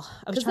trying.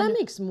 Because that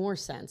makes more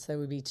sense. That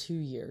would be 2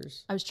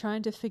 years. I was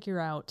trying to figure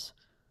out,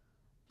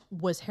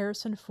 was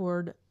Harrison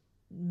Ford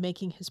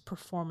making his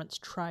performance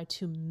try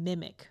to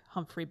mimic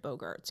Humphrey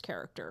Bogart's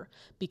character?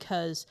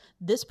 Because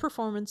this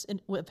performance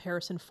with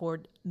Harrison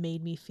Ford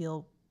made me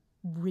feel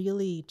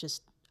really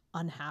just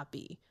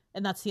unhappy.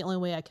 And that's the only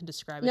way I can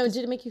describe it. No,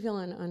 did it make you feel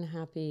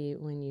unhappy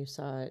when you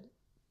saw it?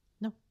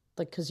 No.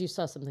 Like, because you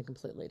saw something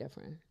completely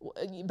different.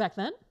 Back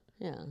then?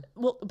 Yeah.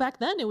 Well, back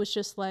then it was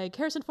just like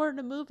Harrison Ford in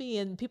a movie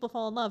and people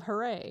fall in love.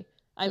 Hooray.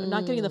 I'm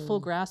not getting the full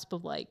grasp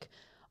of like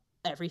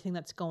everything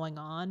that's going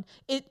on.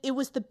 It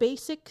was the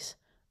basic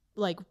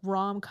like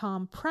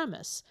rom-com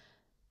premise.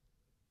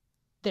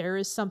 There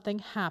is something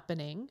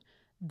happening.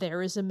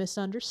 There is a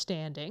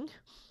misunderstanding.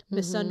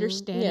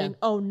 Yeah.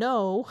 Oh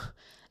no.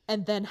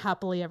 And then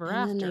happily ever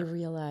after. And then they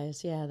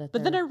realize,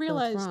 But then I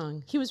realized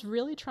he was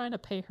really trying to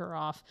pay her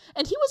off.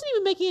 And he wasn't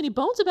even making any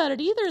bones about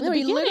it either in the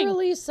beginning. He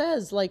literally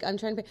says, like, I'm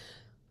trying to pay.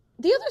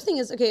 The other thing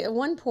is, okay, at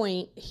one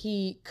point,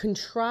 he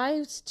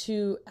contrives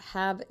to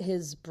have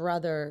his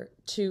brother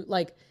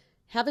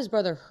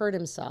hurt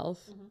himself.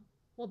 Mm-hmm.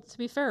 Well, to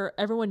be fair,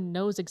 everyone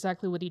knows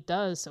exactly what he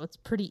does, so it's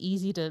pretty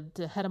easy to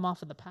head him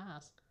off in the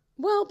past.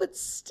 Well, but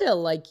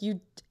still, like,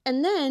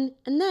 and then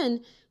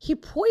he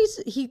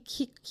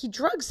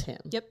drugs him.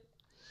 Yep.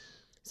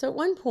 So at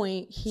one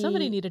point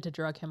somebody needed to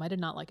drug him. I did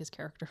not like his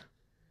character.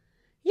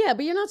 Yeah,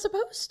 but you're not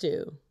supposed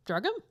to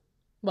drug him.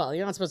 Well,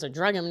 you're not supposed to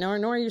drug him, nor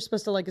are you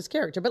supposed to like his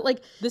character. But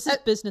like, this is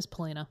business,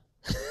 Polina.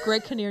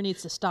 Greg Kinnear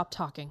needs to stop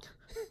talking.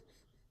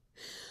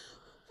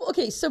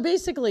 Okay, so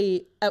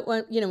basically,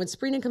 when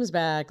Sabrina comes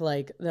back,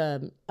 like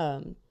the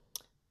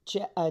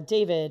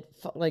David,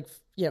 like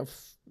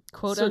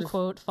quote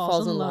unquote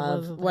falls in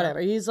love with whatever.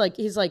 He's like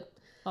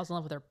falls in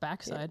love with her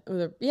backside.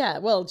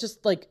 Well,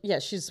 just like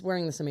she's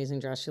wearing this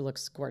amazing dress. She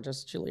looks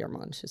gorgeous. Julie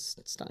Ormond, she's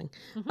stunning.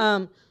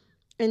 Mm-hmm.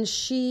 And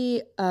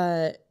she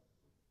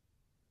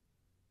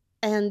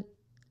and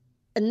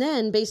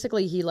then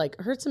basically he like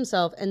hurts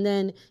himself, and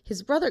then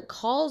his brother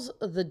calls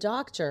the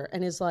doctor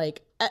and is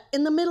like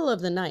in the middle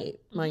of the night,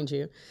 mind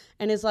you,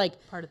 and is like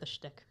part of the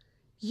shtick.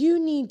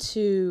 You need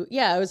to,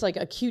 it was like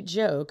a cute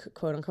joke,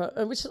 quote unquote,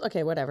 which is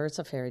okay, whatever. It's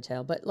a fairy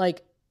tale. But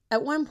like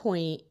at one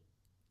point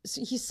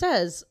he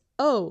says,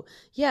 oh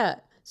yeah,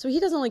 so he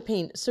doesn't like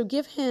pain. So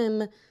give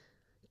him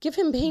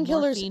painkillers.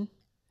 Morphine.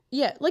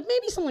 Yeah. Like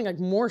maybe something like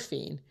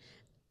morphine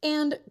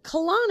and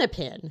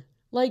Klonopin.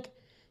 Well,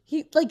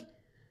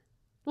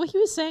 he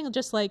was saying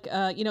just like,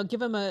 give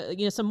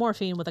him some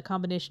morphine with a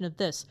combination of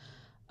this.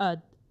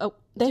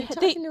 They're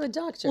talking to a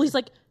doctor. Well, he's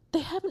like, they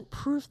haven't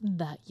proven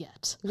that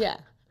yet. Yeah.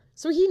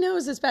 So he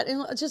knows it's bad.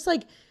 And just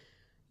like,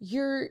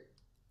 you're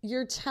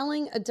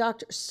telling a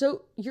doctor,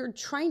 so you're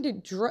trying to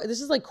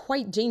this is like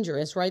quite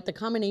dangerous, right? The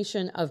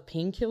combination of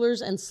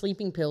painkillers and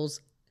sleeping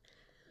pills,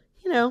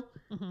 in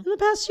the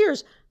past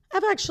years,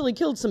 have actually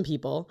killed some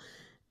people.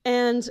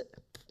 And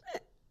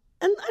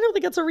I don't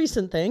think that's a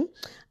recent thing.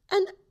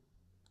 And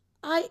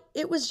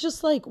it was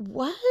just like,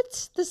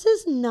 what? This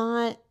is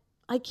not,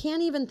 I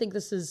can't even think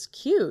this is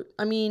cute.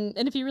 I mean,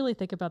 and if you really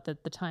think about the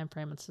time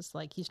frame, it's just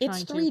like he's trying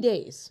to. It's 3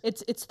 days.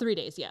 It's 3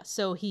 days, yeah.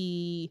 So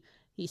he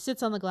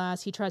sits on the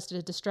glass. He tries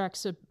to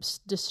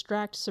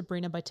distract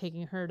Sabrina by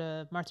taking her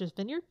to Martha's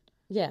Vineyard.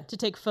 Yeah. To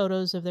take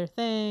photos of their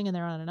thing, and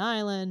they're on an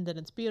island, and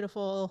it's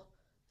beautiful.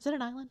 Is it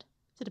an island?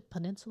 Is it a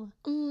peninsula?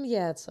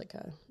 Yeah, it's like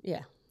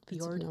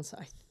fjord.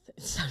 I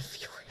It's not a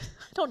few words.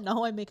 I don't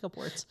know. I make up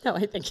words. No,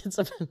 I think it's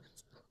a peninsula.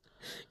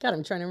 God,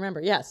 I'm trying to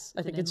remember. Yes,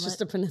 I think it's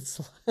just a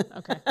peninsula.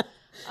 Okay.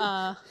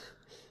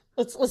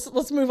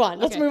 Let's move on.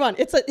 Let's move on.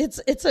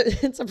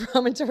 It's a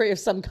promontory of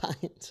some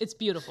kind. It's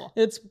beautiful.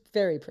 It's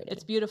very pretty.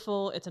 It's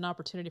beautiful. It's an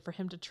opportunity for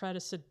him to try to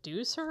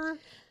seduce her,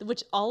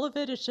 which all of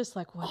it is just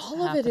like, what's all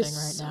happening of it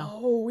is right now?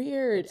 so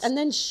weird. And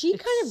then she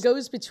kind of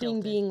goes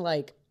between being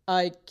like,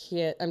 I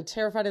can't, I'm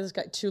terrified of this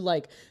guy, to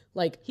like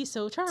he's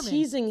so charming,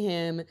 teasing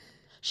him.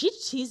 She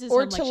teases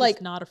or him to like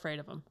she's not afraid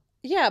of him.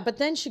 Yeah, but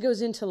then she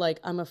goes into like,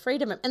 I'm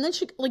afraid of him. And then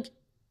she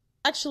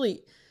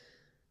actually,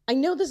 I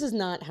know this is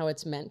not how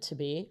it's meant to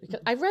be, because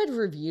I read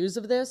reviews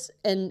of this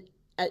and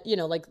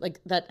like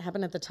that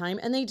happened at the time,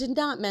 and they did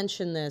not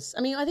mention this.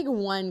 I mean, I think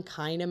one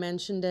kind of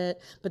mentioned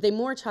it, but they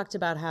more talked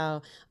about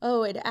how,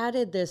 it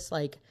added this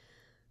like,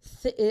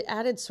 it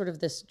added sort of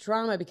this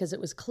drama because it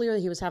was clear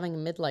that he was having a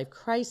midlife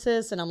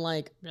crisis. And I'm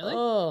like, really?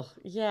 Oh,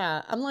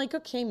 yeah. I'm like,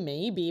 okay,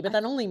 maybe, but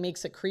that only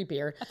makes it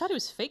creepier. I thought he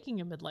was faking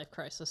a midlife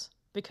crisis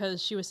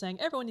because she was saying,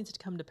 everyone needs to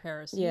come to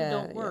Paris. Yeah, you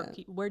don't work.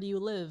 Yeah. Where do you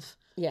live?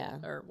 Yeah.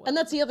 And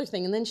that's the other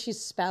thing. And then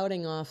she's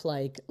spouting off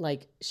like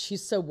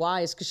she's so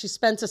wise because she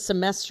spent a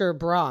semester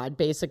abroad,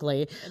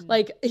 basically. And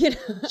like,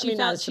 she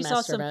found, she saw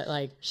some, but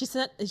like, she's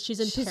in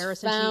Paris.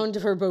 She found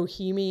her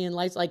bohemian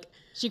life. Like,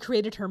 she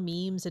created her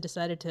memes and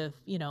decided to,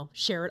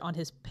 share it on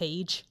his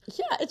page.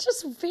 Yeah. It's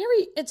just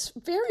very,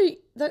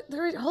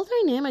 the whole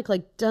dynamic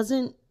like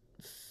doesn't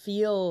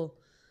feel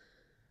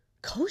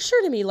kosher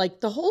to me.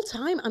 Like the whole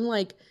time I'm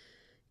like,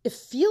 it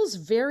feels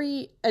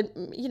very,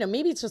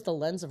 maybe it's just the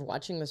lens of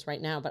watching this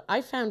right now, but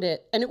I found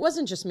it, and it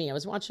wasn't just me. I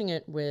was watching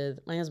it with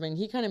my husband.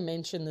 He kind of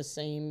mentioned the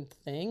same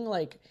thing.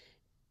 Like,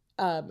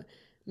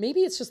 maybe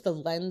it's just the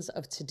lens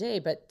of today,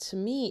 but to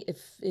me,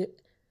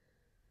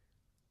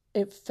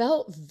 it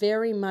felt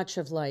very much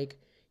of like,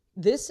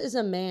 this is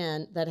a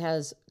man that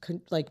has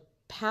like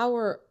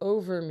power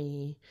over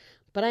me,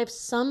 but I have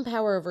some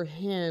power over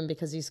him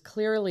because he's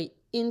clearly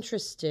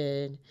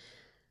interested,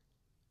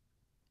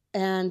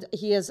 and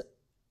he has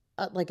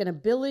like an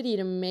ability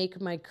to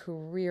make my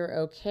career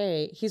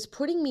okay. He's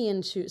putting me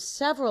into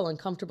several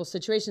uncomfortable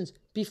situations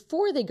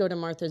before they go to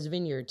Martha's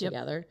Vineyard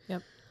together.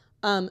 Yep.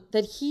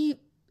 That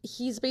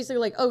he's basically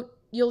like,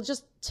 you'll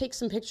just take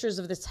some pictures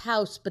of this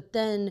house, but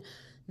then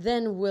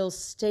we'll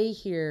stay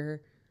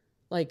here.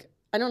 Like,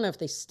 I don't know if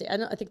they stay.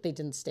 I think they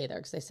didn't stay there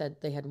because they said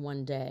they had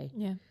one day.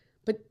 Yeah.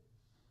 But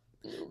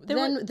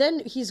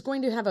then he's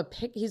going to have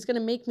he's going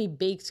to make me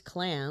baked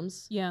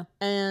clams. Yeah.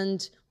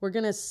 And we're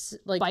going to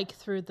bike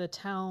through the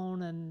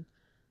town, and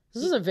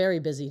this is a very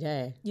busy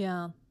day.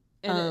 Yeah.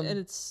 And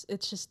it's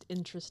just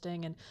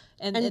interesting.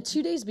 And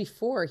 2 days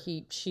before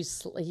he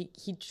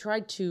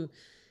tried to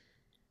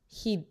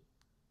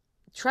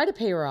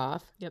pay her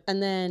off. Yep.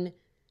 And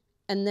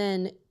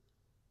then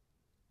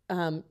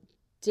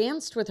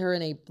danced with her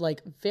in a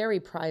like very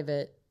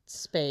private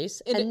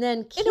space, and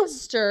then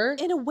kissed her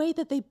in a way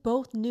that they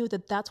both knew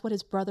that that's what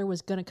his brother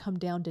was going to come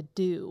down to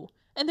do.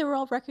 And they were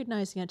all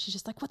recognizing it. She's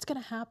just like, what's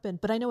going to happen?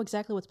 But I know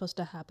exactly what's supposed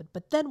to happen.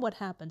 But then what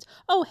happens?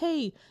 Oh,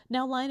 hey,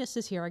 now Linus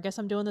is here. I guess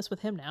I'm doing this with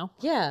him now.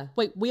 Yeah.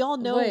 Wait, we all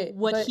know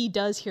what he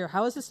does here.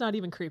 How is this not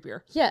even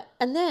creepier? Yeah.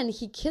 And then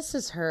he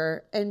kisses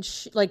her, and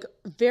she, like,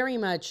 very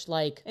much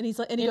like, and he's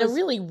like, in a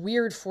really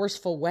weird,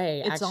 forceful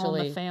way, it's all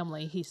in the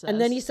family, he says. And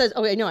then he says,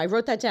 okay, no, I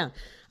wrote that down.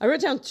 I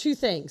wrote down two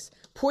things.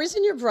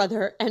 Poison your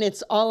brother, and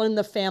it's all in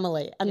the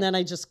family. And then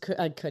I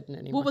couldn't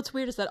anymore. Well, what's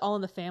weird is that all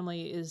in the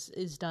family is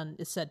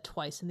said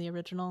twice in the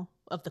original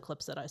of the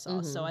clips that I saw.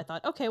 Mm-hmm. So I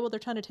thought, okay, well, they're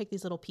trying to take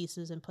these little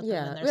pieces and put them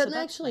in there. Well, so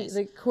actually, nice.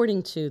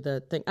 According to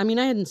the thing, I mean,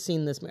 I hadn't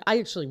seen this movie. I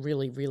actually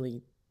really,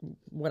 really,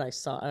 what I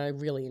saw, I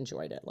really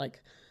enjoyed it.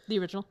 Like the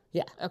original?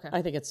 Yeah. Okay.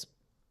 I think it's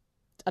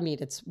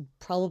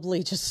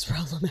probably just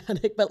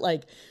problematic, but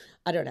like,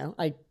 I don't know.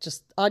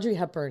 Audrey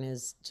Hepburn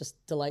is just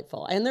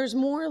delightful. And there's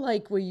more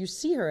like where you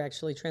see her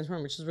actually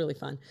transform, which is really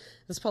fun.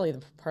 That's probably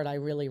the part I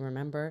really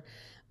remember.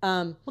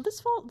 Well,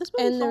 this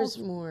movie falls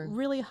more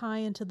really high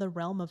into the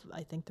realm of,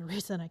 I think the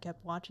reason I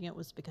kept watching it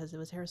was because it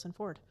was Harrison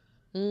Ford.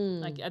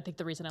 I think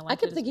the reason I liked it.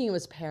 I kept thinking it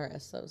was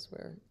Paris. That was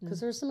weird. Because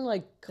there was something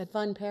like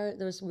fun Paris.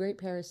 There was great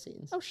Paris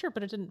scenes. Oh, sure,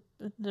 but it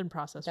didn't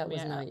process that for me.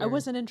 Was not I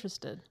wasn't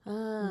interested.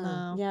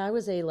 No. Yeah, I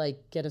was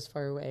get as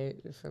far away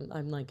from,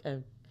 I'm like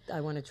I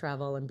want to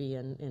travel and be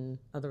in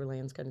other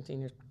lands kind of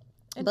thing.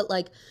 But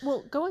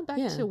going back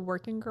to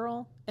Working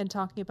Girl and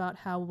talking about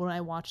how when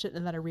I watched it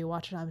and then I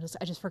rewatched it,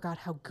 I just forgot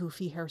how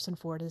goofy Harrison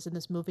Ford is in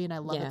this movie, and I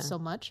love it so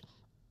much.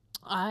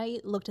 I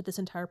looked at this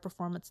entire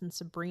performance in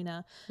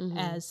Sabrina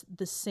as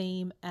the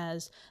same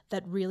as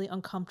that really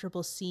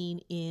uncomfortable scene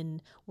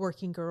in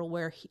Working Girl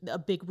where a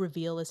big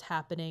reveal is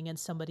happening and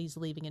somebody's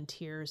leaving in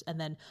tears,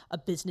 and then a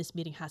business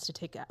meeting has to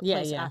take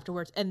place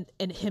afterwards, and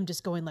him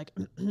just going like,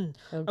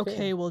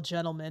 okay, well,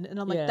 gentlemen. And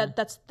I'm like,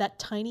 that's that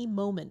tiny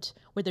moment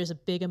where there's a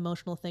big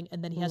emotional thing,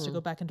 and then he has to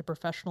go back into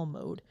professional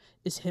mode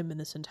is him in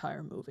this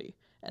entire movie.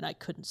 And I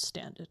couldn't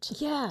stand it.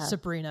 Yeah.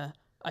 Sabrina,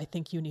 I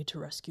think you need to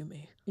rescue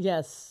me.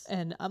 Yes.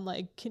 And I'm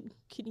like, can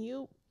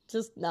you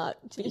just not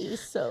be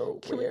so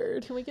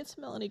weird. Can we get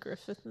some Melanie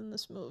Griffith in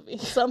this movie?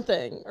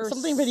 Something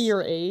but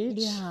your age.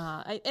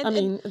 Yeah. I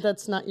mean,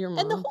 that's not your mom.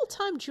 And the whole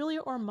time,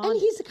 Julia Ormond. And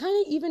he's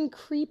kind of even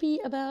creepy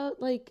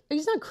about, like,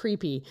 he's not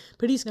creepy,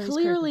 but he's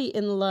clearly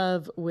in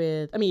love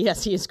with, I mean,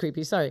 yes, he is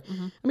creepy, sorry.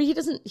 Mm-hmm. I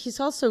mean, he's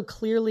also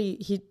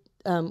clearly,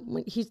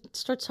 when he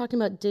starts talking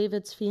about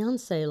David's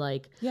fiance,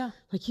 like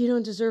you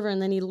don't deserve her,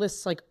 and then he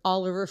lists like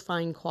all of her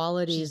fine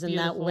qualities in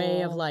that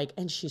way of like,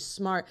 and she's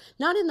smart,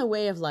 not in the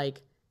way of like,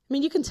 I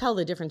mean, you can tell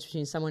the difference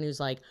between someone who's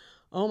like,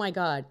 oh my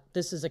God,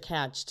 this is a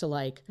catch, to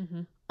like,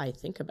 I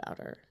think about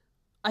her.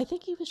 I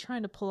think he was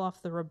trying to pull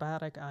off the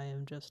robotic, I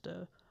am just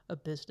a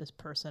business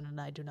person and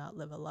I do not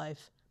live a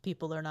life.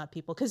 People are not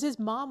people. Because his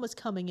mom was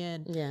coming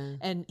in,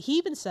 and he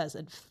even says,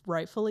 and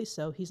rightfully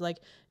so, he's like,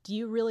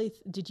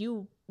 did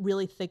you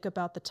really think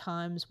about the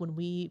times when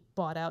we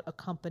bought out a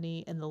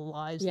company and the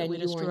lives that we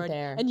destroyed?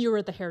 And you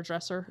were the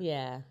hairdresser.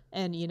 Yeah.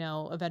 And,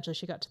 eventually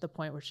she got to the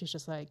point where she's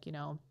just like,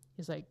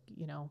 he's like,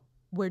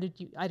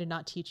 I did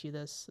not teach you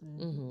this.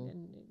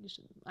 And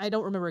I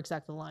don't remember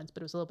exactly the lines,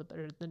 but it was a little bit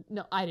better than,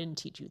 no, I didn't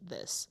teach you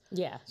this.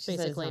 Yeah.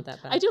 Basically. Not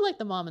that bad. I do like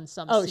the mom in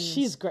some scenes.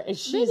 She's great.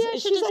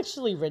 She's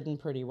actually written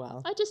pretty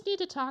well. I just need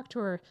to talk to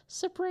her.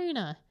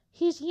 Sabrina,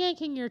 he's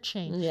yanking your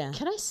chain. Yeah.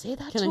 Can I say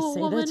that to a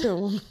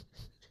woman?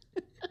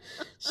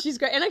 She's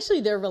great. And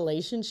actually their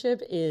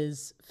relationship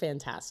is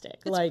fantastic.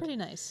 It's pretty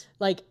nice.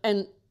 Like,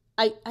 and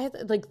I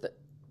like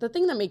the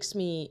thing that makes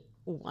me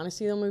want to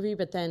see the movie,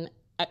 but then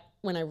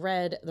when I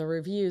read the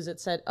reviews,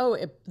 it said,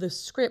 the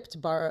script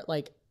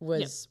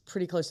was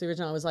pretty close to the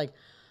original. I was like,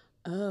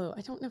 I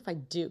don't know if I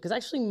do. Because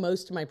actually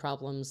most of my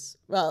problems,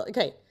 most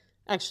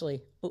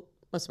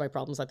of my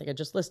problems I think I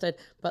just listed,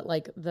 but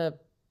like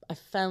I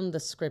found the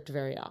script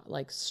very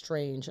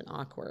strange and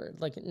awkward.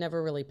 Like it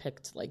never really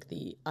picked like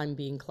the I'm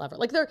being clever.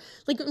 Like they're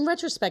like in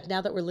retrospect,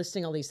 now that we're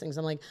listing all these things,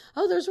 I'm like,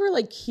 those were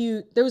like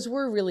cute. Those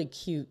were really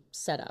cute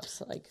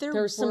setups. Like there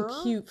were some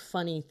cute,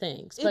 funny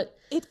things. But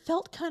it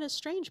felt kind of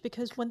strange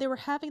because when they were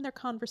having their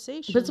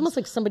conversations, but it's almost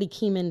like somebody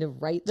came in to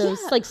write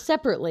those like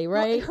separately,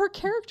 right? Well, her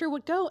character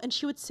would go and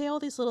she would say all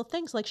these little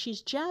things like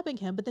she's jabbing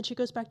him, but then she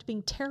goes back to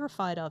being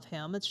terrified of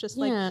him. It's just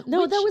like that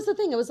was the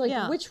thing. It was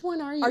like, which one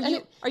are you?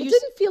 It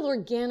didn't feel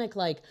organic.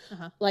 Like,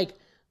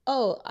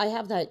 I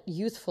have that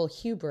youthful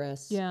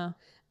hubris. Yeah.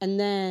 And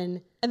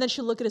then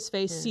she'll look at his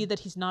face, see that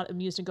he's not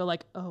amused, and go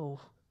like,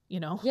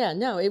 Yeah,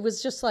 no, it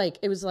was just like,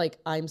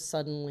 I'm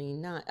suddenly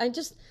not.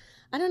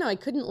 I don't know, I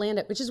couldn't land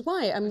it, which is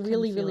why I'm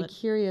really, really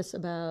curious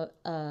about,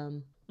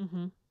 which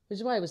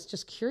is why I was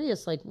just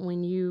curious, like,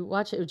 when you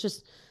watch it, it was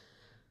just,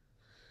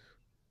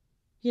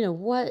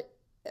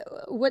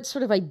 what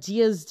sort of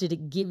ideas did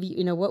it give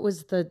you? What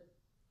was the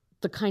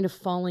kind of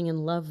falling in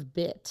love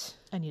bit?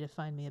 I need to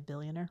find me a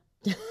billionaire.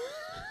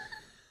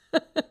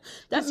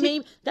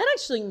 That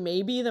actually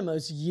may be the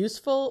most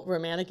useful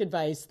romantic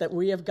advice that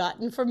we have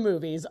gotten from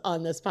movies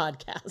on this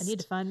podcast. I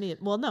need to find me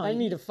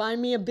need to find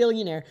me a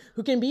billionaire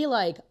who can be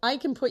like, I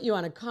can put you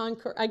on a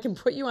Concorde. I can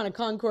put you on the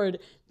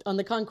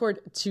Concorde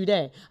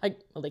today.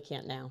 They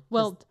can't now.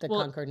 The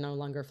Concorde no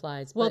longer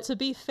flies. Well, to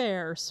be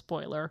fair,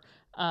 spoiler,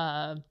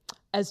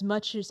 as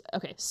much as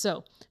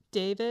so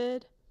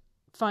David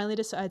finally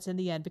decides in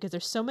the end, because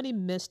there's so many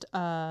missed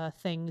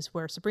things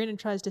where Sabrina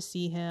tries to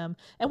see him,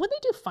 and when they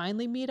do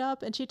finally meet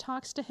up and she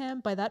talks to him,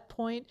 by that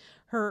point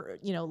her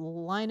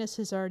Linus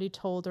has already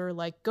told her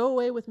like, go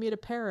away with me to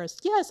Paris.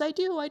 Yes, I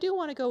do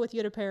want to go with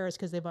you to Paris,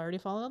 because they've already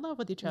fallen in love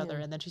with each other.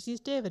 And then she sees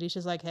David, he's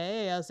just like,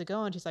 hey, how's it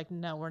going? She's like,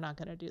 no, we're not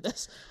gonna do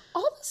this.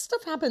 All this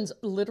stuff happens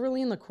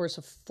literally in the course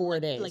of 4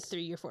 days, like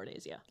 3 or 4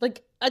 days.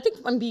 Like I think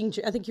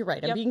you're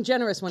right. I'm being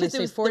generous when I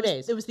say 4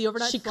 days. It was the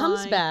overnight she flying,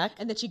 comes back,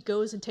 and then she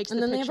goes and takes and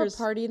the then pictures. They have a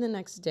party the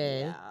next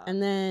day,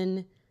 and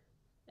then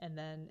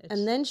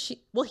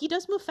she. Well, he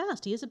does move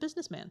fast. He is a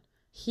businessman.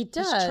 He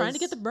does. He's trying to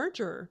get the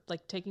merger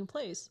taking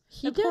place.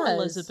 Poor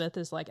Elizabeth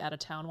is out of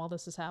town while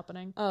this is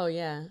happening. Oh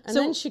yeah, and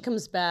then she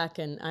comes back,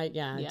 and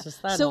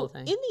just that whole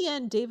thing. In the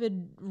end,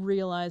 David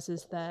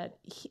realizes that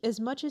as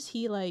much as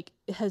he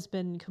has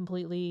been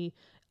completely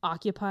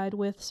occupied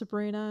with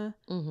Sabrina,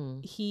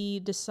 he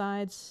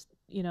decides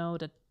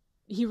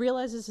he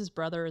realizes his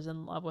brother is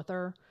in love with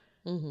her.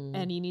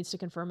 And he needs to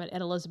confirm it.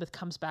 And Elizabeth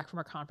comes back from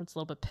her conference a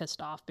little bit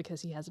pissed off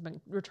because he hasn't been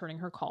returning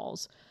her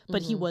calls.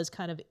 But he was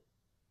kind of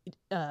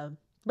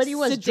but he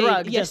was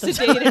drugged. Yes,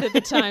 sedated at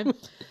the time.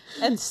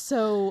 And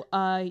so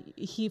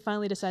he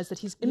finally decides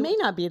that It may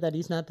not be that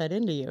he's not that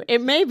into you. It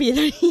may be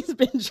that he's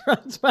been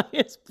drugged by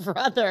his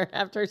brother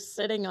after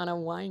sitting on a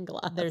wine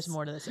glass. There's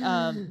more to this.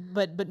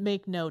 But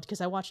make note,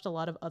 because I watched a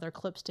lot of other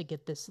clips to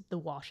get the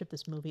wash of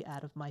this movie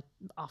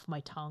off my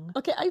tongue.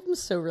 Okay, I'm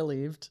so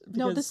relieved.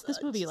 No, this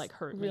movie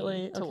hurt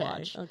really me to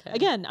watch. Okay.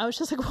 Again, I was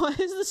just like, why is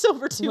this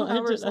over 2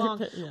 hours long?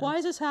 Why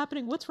is this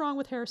happening? What's wrong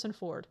with Harrison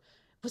Ford?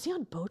 Was he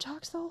on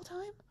Botox the whole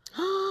time?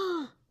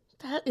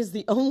 That is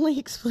the only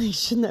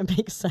explanation that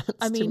makes sense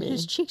to me.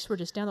 His cheeks were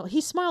just down.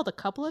 He smiled a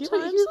couple of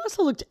times. He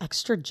also looked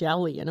extra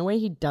jelly in a way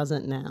he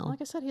doesn't now.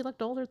 Like I said, he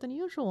looked older than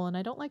usual, and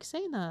I don't like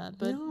saying that.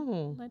 But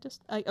no.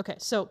 okay,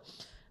 so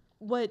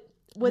what's...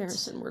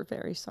 Harrison, we're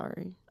very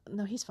sorry.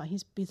 No, he's fine.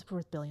 He's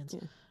worth billions.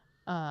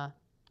 Yeah.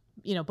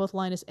 Both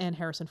Linus and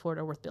Harrison Ford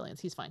are worth billions.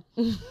 He's fine.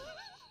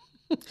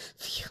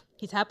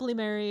 He's happily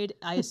married,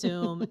 I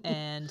assume,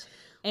 and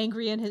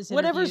angry in his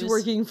whatever's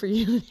working for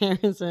you,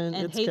 Harrison,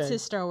 and hates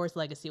his Star Wars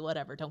legacy.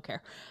 Whatever, don't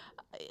care.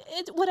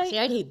 I'd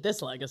hate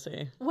this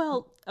legacy.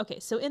 Well, okay,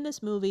 so in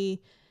this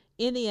movie,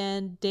 in the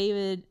end,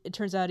 David, it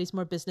turns out he's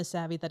more business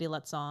savvy than he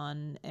lets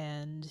on,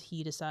 and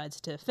he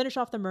decides to finish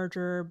off the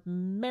merger,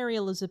 marry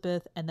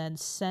Elizabeth, and then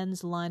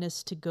sends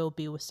Linus to go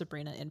be with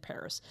Sabrina in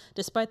Paris,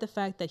 despite the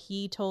fact that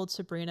he told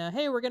Sabrina,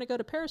 hey, we're going to go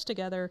to Paris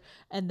together,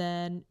 and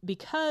then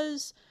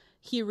because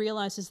he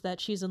realizes that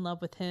she's in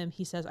love with him,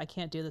 he says, I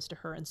can't do this to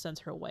her, and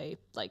sends her away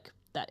like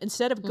that.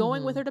 Instead of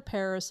going with her to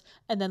Paris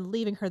and then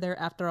leaving her there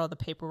after all the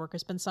paperwork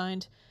has been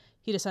signed,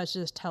 he decides to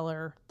just tell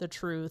her the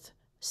truth,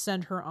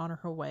 send her on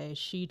her way.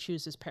 She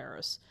chooses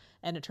Paris.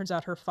 And it turns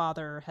out her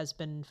father has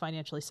been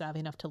financially savvy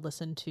enough to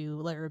listen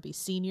to Larrabee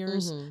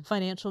Sr.'s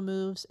financial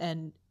moves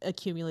and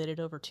accumulated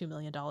over $2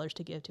 million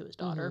to give to his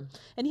daughter.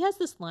 And he has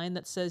this line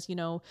that says,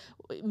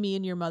 me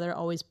and your mother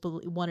always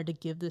wanted to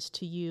give this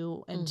to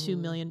you, and $2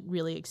 million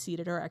really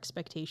exceeded our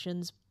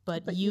expectations,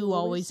 but you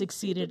always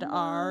exceeded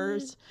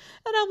ours.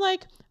 And I'm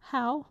like,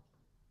 how?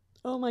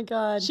 Oh my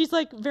God. She's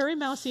like very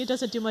mousy. It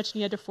doesn't do much, and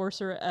you had to force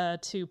her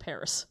to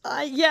Paris.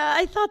 Yeah,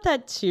 I thought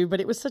that too,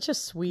 but it was such a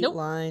sweet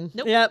line.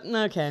 Nope. Yep.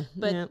 Okay.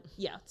 But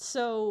yeah.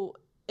 So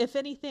if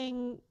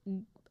anything,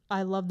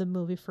 I love the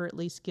movie for at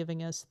least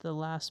giving us the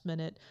last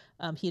minute.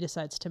 He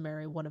decides to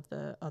marry one of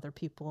the other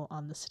people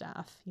on the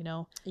staff,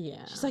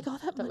 Yeah. She's like,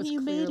 that money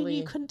you made and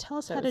you couldn't tell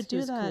us how to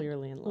do that.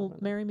 Clearly in love well,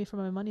 marry me for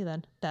my money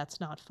then. That's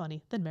not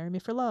funny. Then marry me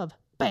for love.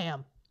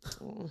 Bam.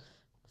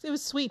 It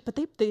was sweet, but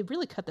they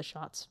really cut the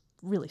shots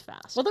really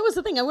fast. Well, that was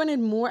the thing. I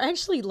wanted more. I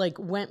actually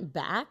went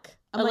back.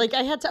 I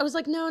was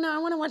like, no, I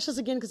want to watch this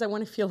again because I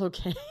want to feel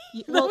okay.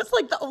 That was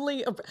like the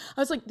only. I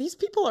was like, these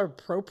people are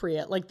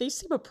appropriate. Like they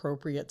seem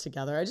appropriate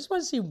together. I just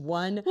want to see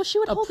one. Well, she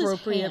would hold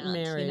appropriate his hand,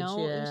 marriage. Yeah.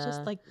 It was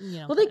just like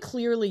Well, they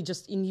clearly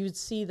just, and you'd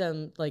see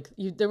them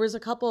there was a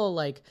couple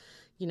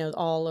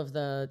all of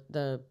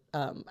the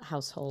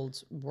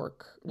households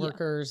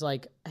workers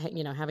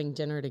having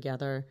dinner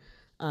together.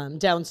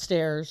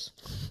 Downstairs.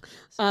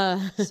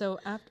 So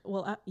after,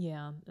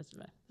 yeah, that's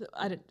right.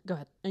 I didn't go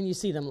ahead. And you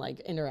see them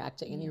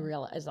interacting, and you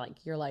realize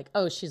you're like,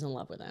 oh, she's in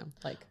love with him.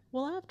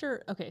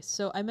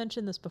 So I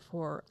mentioned this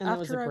before. And that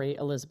was a great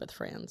Elizabeth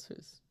Franz,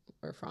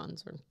 or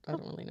I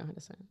don't really know how to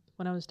say it.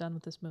 When I was done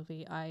with this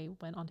movie, I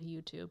went onto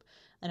YouTube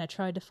and I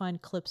tried to find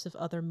clips of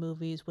other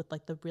movies with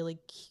the really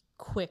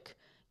quick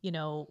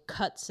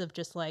cuts of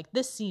just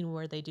this scene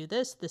where they do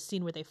this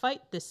scene where they fight,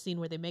 this scene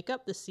where they make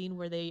up, this scene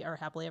where they are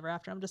happily ever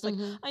after. I'm just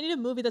I need a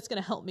movie that's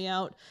going to help me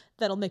out,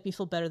 that'll make me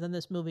feel better than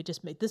this movie.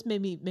 This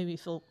made me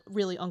feel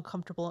really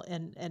uncomfortable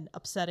and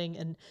upsetting,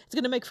 and it's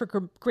going to make for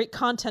great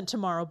content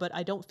tomorrow, but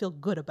I don't feel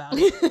good about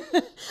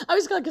it. I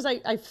was glad because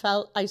I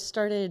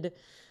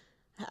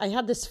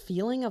had this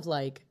feeling of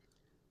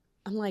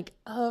I'm like,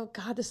 oh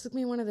God, this is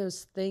gonna be one of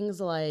those things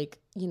like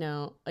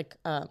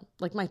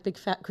My Big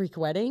Fat Greek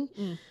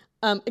Wedding.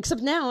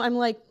 Except now I'm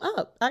like,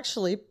 oh,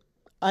 actually,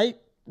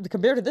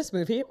 compared to this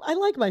movie, I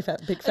like My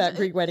Big Fat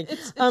Greek Wedding.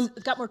 It's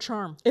got more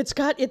charm. It's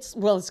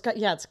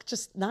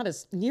just not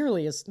as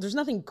nearly as, there's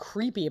nothing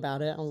creepy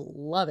about it. I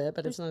love it,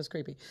 but it's not as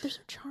creepy. There's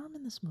no charm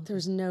in this movie.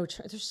 There's no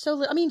charm. There's so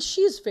little. I mean,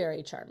 she's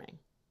very charming.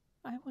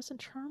 I wasn't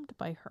charmed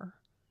by her.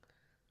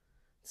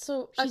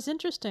 So she's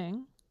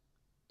interesting.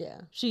 Yeah.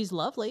 She's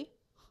lovely.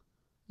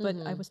 But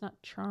I was not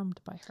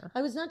charmed by her.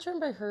 I was not charmed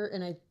by her,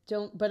 and I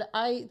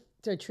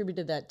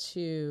attributed that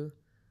to,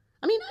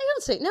 I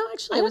don't say, no,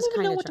 actually, I don't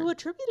even know what to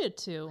attribute it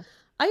to.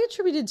 I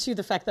attributed to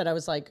the fact that I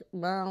was like,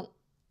 well,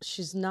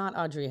 she's not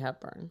Audrey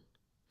Hepburn.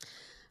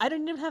 I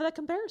didn't even have that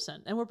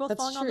comparison, and we're both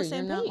falling on the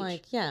same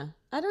page.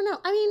 I don't know.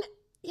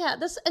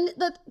 And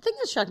the thing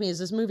that shocked me is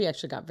this movie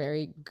actually got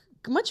very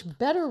much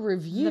better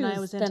reviews than I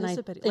was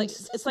anticipating.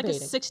 It's like a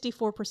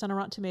 64% on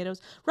Rotten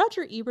Tomatoes.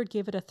 Roger Ebert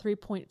gave it a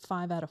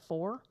 3.5 out of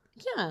 4.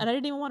 Yeah. And I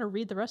didn't even want to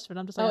read the rest of it.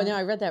 I'm just like, oh no,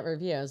 I read that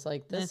review. I was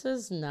like, this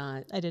is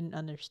not. I didn't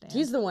understand.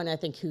 He's the one I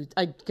think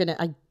I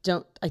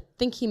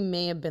think he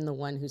may have been the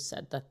one who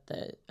said that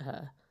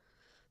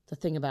the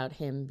thing about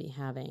him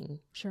having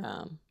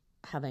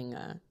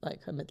a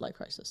midlife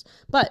crisis.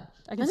 But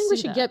I think we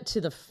should get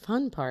to the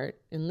fun part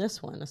in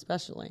this one,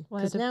 especially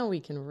because now we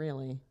can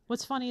really.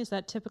 What's funny is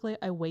that typically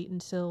I wait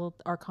until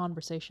our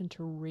conversation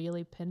to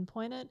really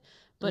pinpoint it.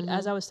 But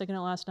as I was thinking it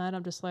last night,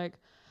 I'm just like,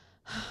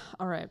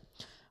 all right.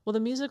 Well, the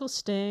musical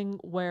sting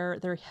where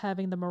they're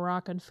having the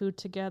Moroccan food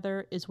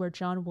together is where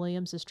John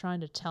Williams is trying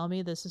to tell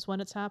me this is when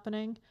it's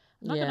happening.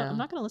 I'm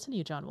not gonna listen to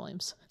you, John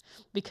Williams,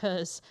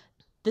 because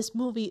this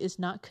movie is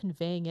not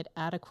conveying it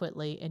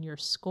adequately in your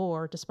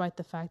score, despite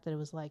the fact that it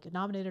was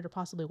nominated or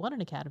possibly won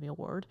an Academy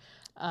Award.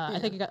 I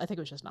think it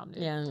was just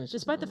nominated. Yeah,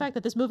 despite the fact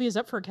that this movie is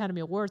up for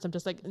Academy Awards, I'm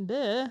just like,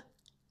 bleh,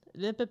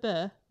 bleh, bleh,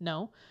 bleh.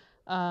 No.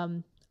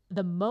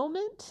 The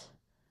moment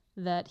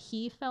that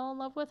he fell in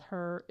love with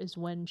her is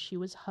when she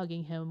was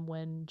hugging him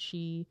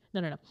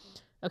no.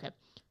 Okay.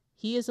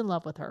 He is in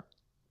love with her.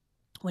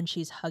 when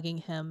she's hugging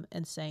him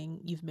and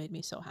saying, "You've made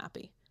me so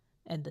happy."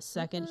 And the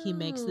second he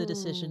makes the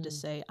decision to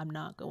say, "I'm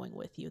not going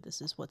with you. This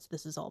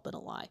has all been a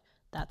lie."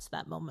 That's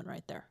that moment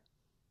right there.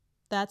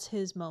 That's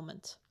his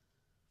moment.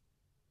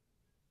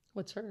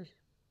 What's hers?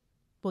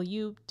 Well,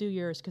 you do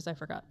yours because I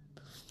forgot.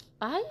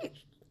 I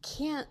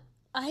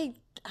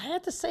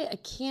have to say I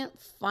can't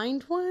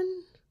find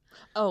one.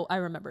 Oh, I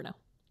remember now.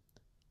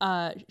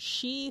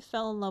 She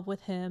fell in love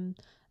with him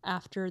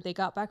after they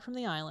got back from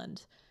the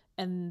island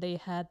and they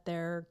had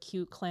their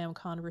cute clam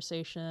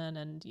conversation.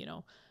 And,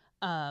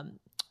 I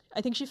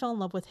think she fell in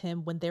love with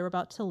him when they were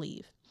about to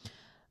leave.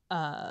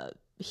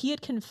 He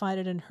had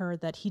confided in her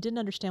that he didn't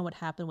understand what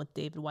happened with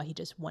David, why he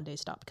just one day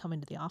stopped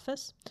coming to the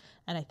office.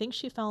 And I think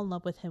she fell in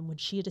love with him when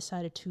she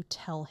decided to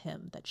tell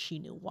him that she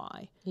knew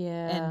why.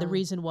 Yeah. And the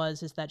reason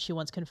is that she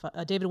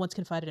David once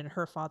confided in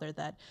her father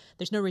that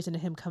there's no reason to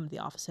him come to the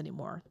office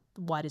anymore.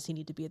 Why does he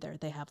need to be there?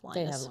 They have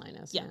Linus.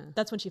 Yeah.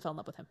 That's when she fell in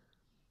love with him.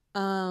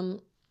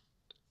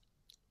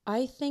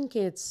 I think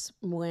it's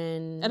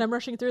when, and I'm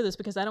rushing through this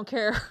because I don't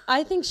care.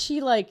 I think she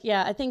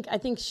I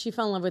think she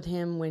fell in love with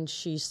him when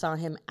she saw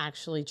him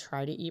actually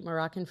try to eat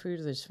Moroccan food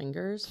with his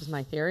fingers, is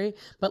my theory.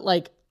 But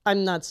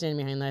I'm not standing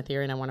behind that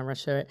theory and I want to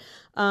rush through it.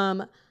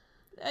 I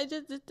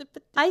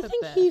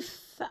think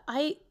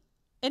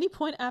any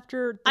point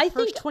after the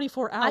first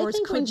 24 hours I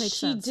think could when make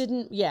she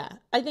sense.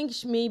 I think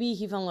maybe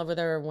he fell in love with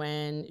her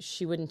when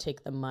she wouldn't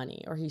take the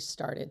money, or he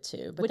started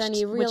to, but then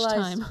he realized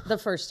which time? The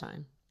first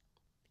time.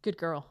 Good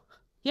girl.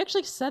 He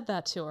actually said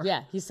that to her.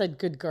 Yeah, he said,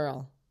 "Good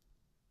girl."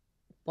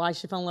 Why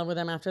she fell in love with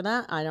him after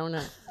that, I don't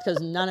know, because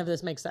none of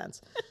this makes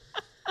sense.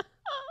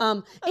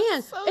 And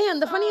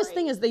the funniest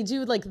thing is they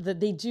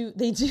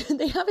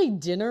have a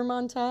dinner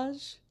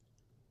montage.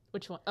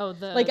 Which one? Oh,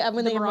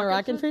 when they have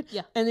Moroccan food.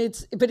 Yeah, and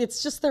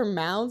it's just their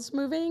mouths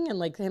moving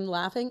and him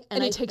laughing,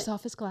 and he takes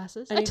off his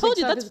glasses. I told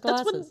you that's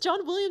when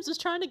John Williams was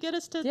trying to get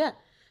us to. Yeah.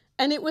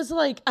 And it was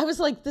I was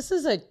like, this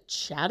is a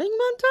chatting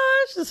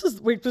montage? This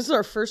is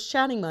our first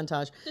chatting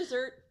montage.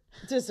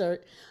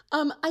 Dessert.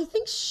 I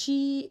think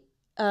she,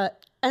 and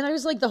I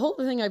was like, the whole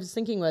thing I was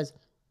thinking was,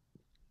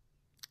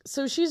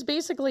 so she's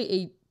basically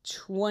a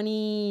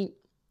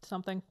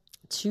 20-something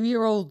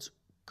 2-year-old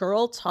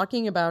girl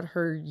talking about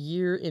her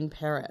year in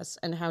Paris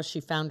and how she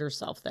found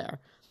herself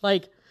there.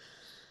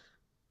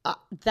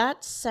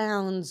 That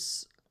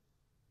sounds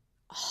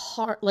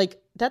hard.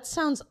 That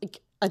sounds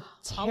like a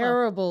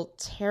terrible,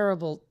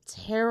 terrible,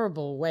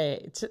 terrible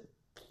way to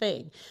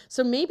thing.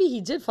 So maybe he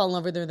did fall in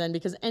love with her then,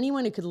 because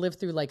anyone who could live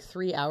through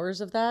 3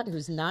 hours of that,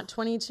 who's not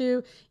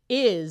 22,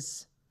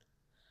 it's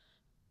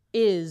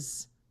a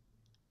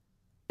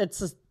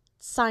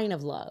sign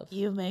of love.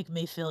 You make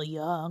me feel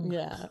young.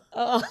 Yeah.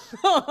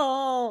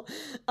 Oh.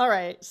 All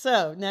right.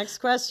 So next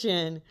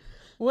question.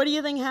 What do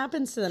you think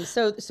happens to them?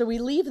 So we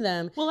leave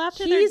them. Well,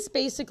 after he's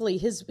basically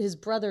his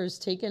brother's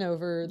taken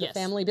over the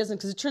family business,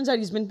 because it turns out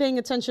he's been paying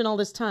attention all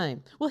this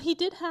time. Well, he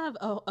did have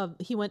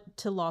he went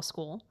to law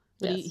school,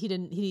 but yes. he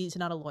didn't. He's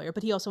not a lawyer,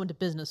 but he also went to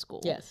business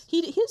school. Yes,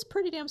 he's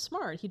pretty damn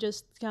smart. He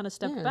just kind of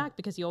stepped back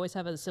because you always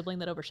have a sibling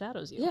that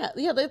overshadows you.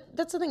 Yeah.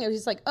 That's the thing.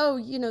 He's like, oh,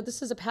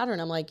 this is a pattern.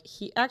 I'm like,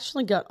 he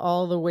actually got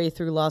all the way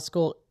through law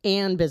school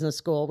and business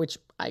school, which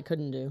I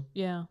couldn't do.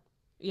 Yeah,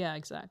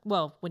 exactly.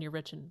 Well, when you're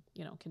rich and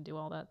can do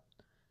all that.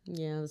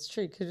 Yeah, that's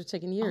true. It could have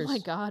taken years. Oh my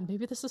God,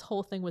 maybe this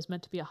whole thing was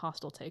meant to be a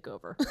hostile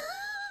takeover.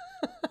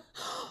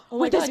 Oh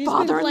my God, he's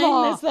been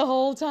playing this the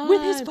whole time.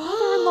 With his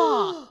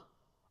father-in-law.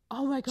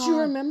 Oh my God. Do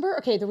you remember?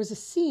 Okay, there was a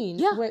scene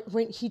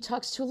when he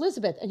talks to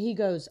Elizabeth and he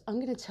goes,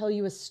 "I'm going to tell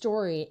you a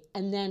story,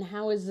 and then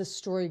how is the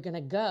story going to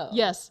go?"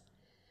 Yes.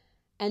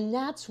 And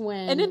that's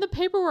when... And in the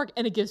paperwork,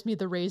 and it gives me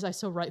the raise I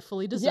so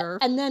rightfully deserve.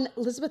 Yeah, and then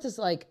Elizabeth is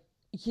like,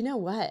 you know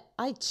what?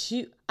 I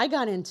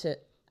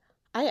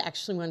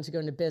actually wanted to go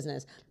into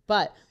business,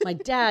 but my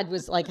dad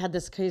was had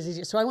this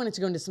crazy, so I wanted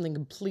to go into something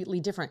completely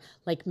different,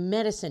 like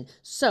medicine.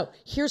 So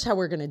here's how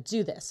we're going to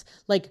do this.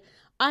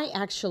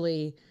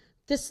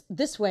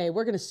 This way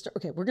we're going to start.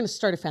 Okay, we're going to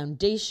start a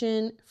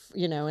foundation,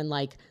 and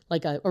like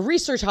a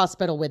research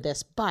hospital with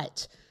this.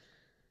 But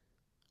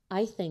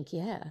I think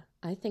you're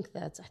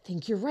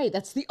right.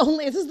 This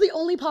is the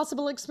only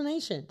possible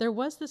explanation. There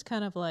was this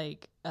kind of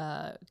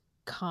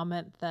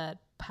comment that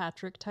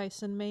Patrick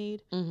Tyson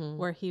made,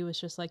 where he was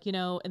just like,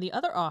 and the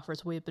other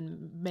offers we've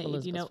been made,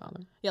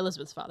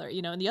 Elizabeth's father,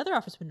 and the other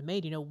offers been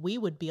made, we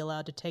would be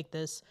allowed to take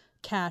this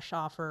cash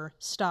offer,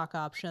 stock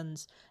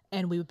options,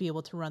 and we would be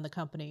able to run the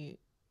company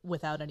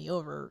without any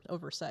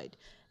oversight.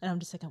 And I'm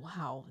just thinking,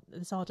 wow,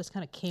 this all just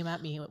kind of came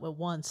at me at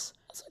once.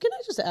 So can I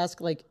just ask,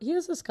 he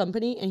has this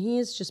company and he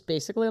is just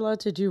basically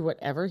allowed to do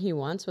whatever he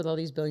wants with all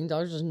these $1 billion,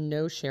 there's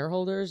no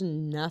shareholders,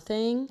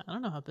 nothing. I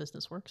don't know how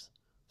business works.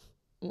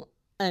 Well,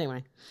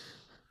 anyway.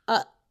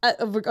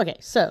 Okay,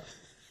 so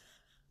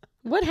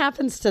what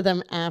happens to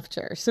them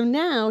after? So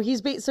now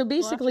he's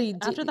basically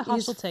after the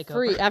hostile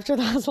takeover. After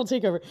the hostile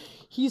takeover,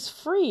 he's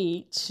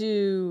free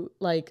to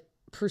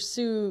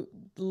pursue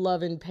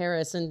love in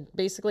Paris and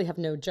basically have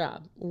no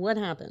job. What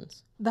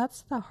happens?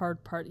 That's the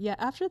hard part. Yeah,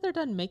 after they're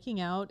done making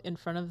out in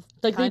front of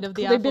they've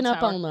been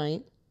up all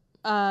night.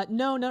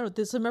 No.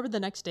 Remember the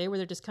next day where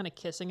they're just kind of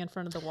kissing in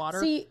front of the water?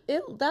 See,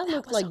 that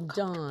looked like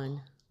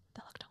dawn.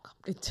 That looked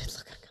uncomfortable. It did look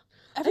uncomfortable.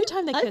 Every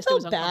time they kissed, I it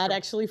was felt bad uncomfortable.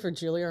 actually for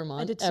Julia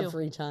Ormond. I did too.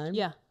 Every time.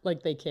 Yeah.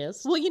 Like they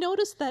kissed. Well, you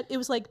notice that it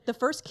was like the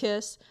first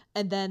kiss,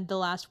 and then the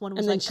last one was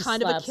And then like she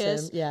kind of a slaps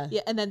kiss. him,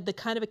 yeah. And then the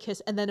kind of a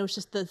kiss, and then it was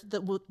just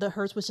the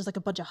hers was just like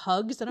a bunch of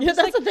hugs. And I'm Yeah, just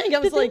that's like, the thing. I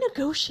was did like, they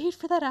negotiate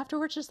for that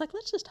afterwards? Just like,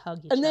 let's just hug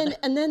each and other.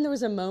 then there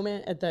was a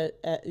moment at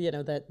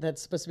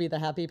that's supposed to be the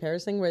happy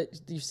Paris thing where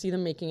you see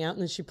them making out,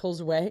 and then she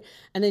pulls away,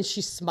 and then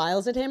she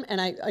smiles at him,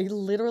 and I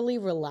literally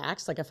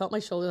relaxed. Like I felt my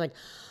shoulder like,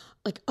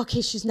 okay,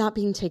 she's not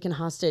being taken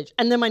hostage.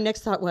 And then my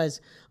next thought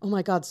was, oh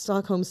my God,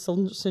 Stockholm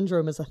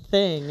syndrome is a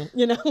thing.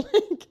 You know,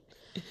 like.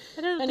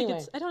 I don't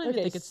even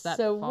think it's that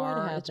so far.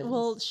 What happens?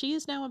 Well, she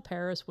is now in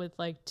Paris with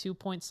like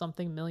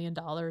 $2-point-something million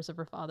of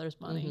her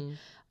father's money.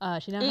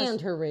 She now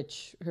has her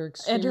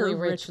extremely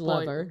rich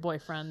lover,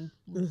 boyfriend,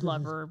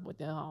 lover.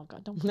 Oh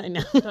God, I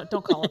know.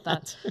 don't call it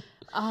that.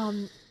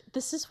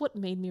 This is what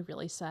made me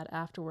really sad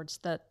afterwards.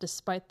 That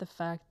despite the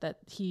fact that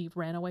he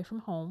ran away from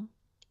home,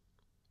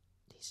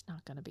 he's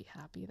not going to be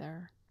happy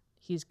there.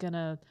 He's going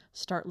to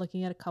start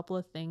looking at a couple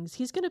of things.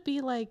 He's going to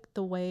be like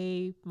the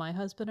way my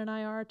husband and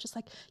I are, just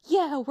like,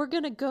 yeah,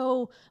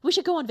 we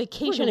should go on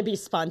vacation. We're going to be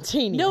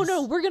spontaneous.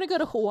 No, we're going to go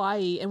to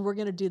Hawaii and we're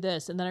going to do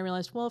this. And then I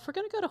realized, well, if we're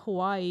going to go to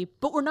Hawaii,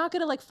 but we're not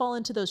going to like fall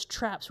into those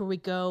traps where we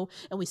go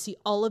and we see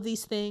all of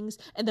these things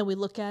and then we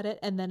look at it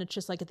and then it's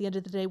just like at the end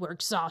of the day, we're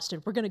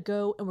exhausted. We're going to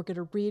go and we're going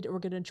to read and we're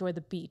going to enjoy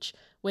the beach.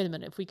 Wait a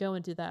minute. If we go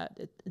and do that,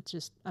 it's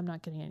just, I'm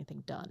not getting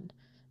anything done.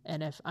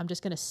 And if I'm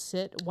just going to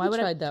sit, why would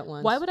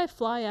I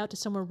fly out to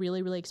somewhere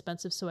really, really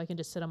expensive so I can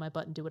just sit on my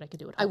butt and do what I can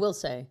do at home? I will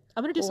say,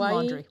 I'm going to do some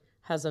laundry.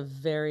 Has a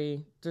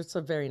very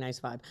nice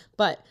vibe.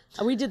 But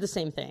we did the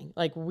same thing.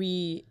 Like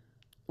we've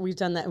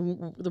done that.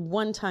 The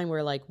one time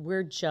we're like,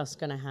 we're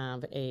going to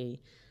have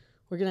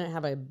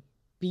a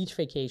beach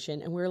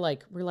vacation. And we're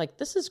like,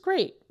 this is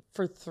great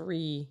for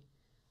 3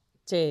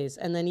 days.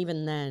 And then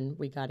even then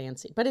we got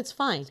antsy, but it's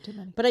fine. It's too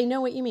many. But I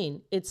know what you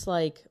mean. It's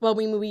like, well,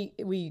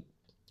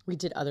 we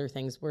did other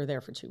things. We're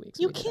there for 2 weeks.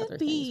 You can't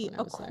be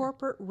a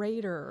corporate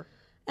raider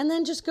and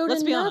then just go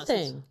to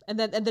nothing. And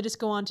then just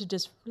go on to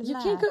just relax. You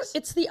can't go.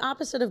 It's the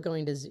opposite of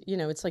going to,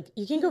 it's like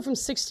you can't go from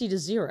 60 to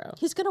 0.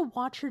 He's going to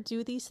watch her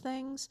do these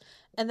things.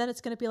 And then it's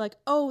going to be like,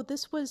 oh,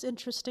 this was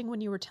interesting when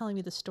you were telling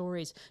me the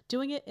stories.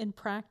 Doing it in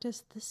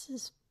practice, this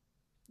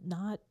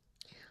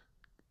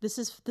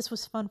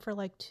was fun for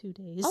like 2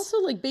 days. Also,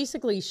 like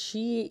basically,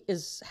 she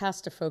has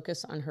to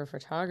focus on her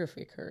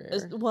photography career.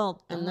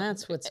 And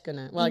that's what's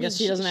gonna. Well, I guess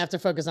she doesn't have to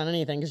focus on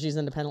anything because she's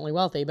independently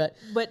wealthy. But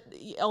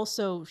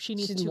also, she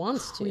needs to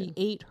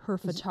create her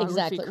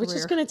photography career, which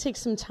is gonna take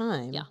some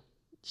time. Yeah,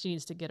 she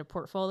needs to get a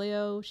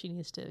portfolio. She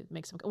needs to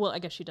make some. Well, I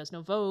guess she does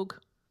know Vogue,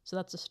 so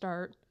that's a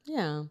start.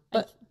 Yeah,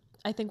 but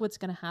I think what's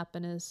gonna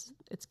happen is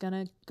it's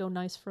gonna go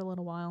nice for a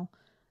little while,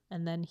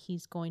 and then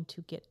he's going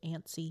to get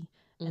antsy.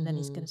 And then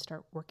he's going to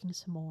start working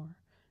some more.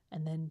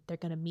 And then they're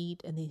going to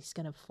meet and he's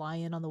going to fly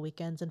in on the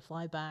weekends and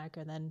fly back.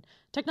 And then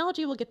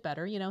technology will get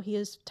better. He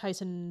is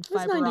Tyson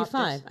fiber optics.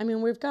 95. I mean,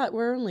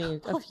 we're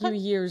only a few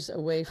years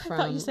away from. I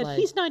thought you said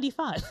he's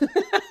 95.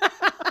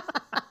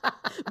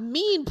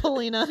 Mean,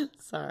 Polina.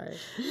 Sorry.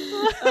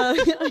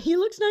 He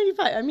looks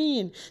 95. I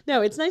mean,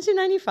 no, it's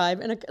 1995.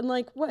 And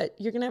like what?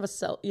 You're going to have a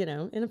cell,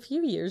 in a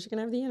few years, you're going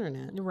to have the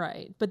internet.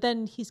 Right. But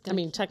then he's going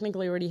to.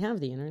 Technically already have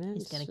the internet.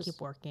 He's going to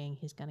keep working.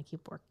 He's going to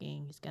keep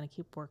working. He's going to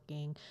keep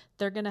working.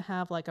 They're going to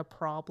have like a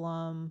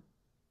problem.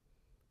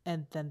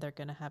 And then they're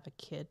going to have a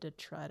kid to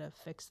try to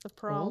fix the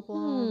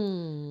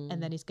problem.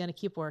 And then he's going to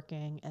keep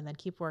working and then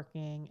keep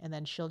working. And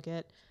then she'll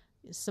get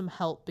some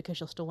help because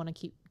she'll still want to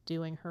keep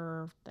doing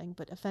her thing,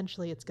 but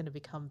eventually it's going to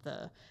become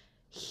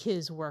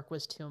his work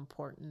was too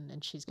important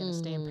and she's going to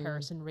stay in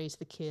Paris and raise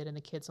the kid and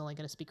the kid's only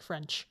going to speak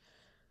French.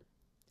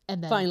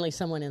 And then finally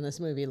someone in this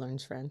movie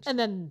learns French. And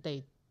then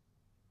they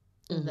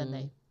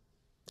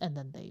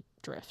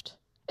drift.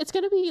 It's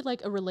going to be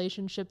like a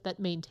relationship that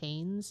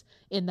maintains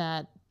in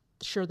that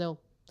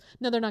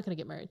they're not going to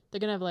get married.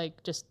 They're going to have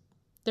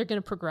they're going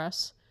to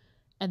progress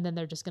and then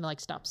they're just going to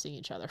stop seeing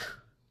each other.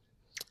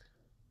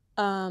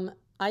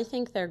 I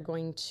think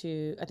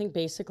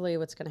basically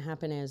what's going to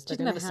happen is they're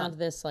going to have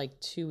this a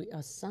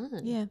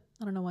son. Yeah.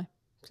 I don't know why.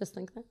 Just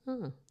think that.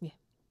 Oh. Yeah.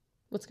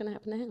 What's going to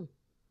happen to him?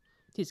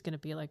 He's going to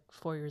be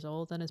 4 years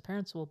old and his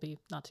parents will be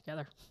not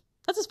together.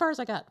 That's as far as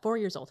I got. 4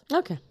 years old.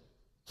 Okay.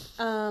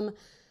 Poor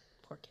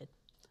kid.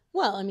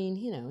 Well, I mean,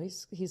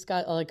 he's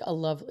got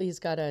he's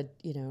got a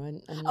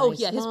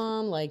nice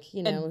mom,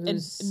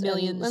 who's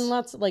millions and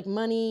lots of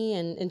money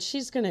and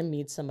she's going to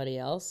meet somebody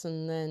else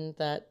and then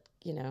that,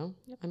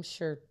 I'm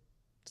sure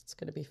it's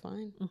going to be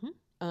fine. Mm-hmm.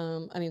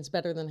 I mean, it's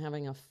better than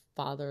having a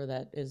father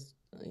that is,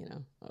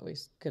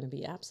 always going to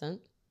be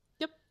absent.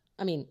 Yep.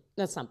 I mean,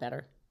 that's not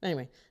better.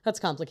 Anyway, that's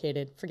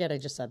complicated. Forget I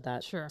just said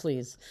that. Sure.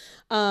 Please.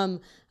 I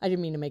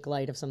didn't mean to make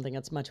light of something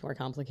that's much more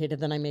complicated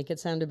than I make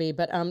it sound to be,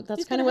 but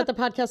that's kind of what the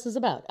podcast is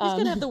about. He's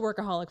going to have the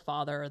workaholic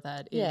father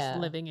that is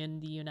living in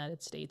the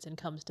United States and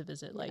comes to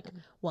visit like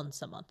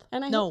once a month.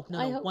 And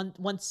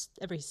once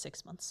every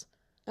 6 months.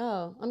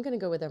 Oh, I'm going to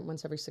go with it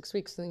once every 6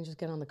 weeks and then just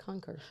get on the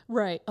Concorde.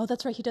 Right. Oh,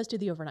 that's right. He does do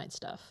the overnight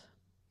stuff.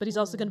 But he's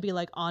also going to be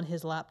like on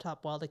his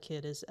laptop while the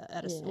kid is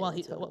at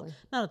none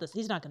of this.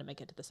 He's not going to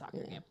make it to the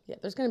soccer game. Yeah,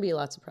 there's going to be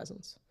lots of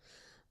presents.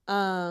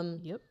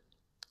 Yep.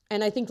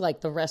 And I think like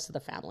the rest of the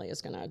family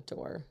is going to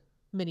adore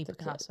Mini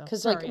Picasso.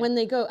 Because when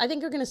they go, I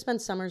think you're going to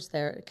spend summers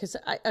there. Because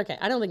I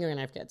don't think you're going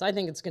to have kids. I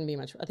think it's going to be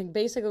much. I think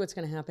basically what's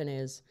going to happen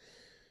is,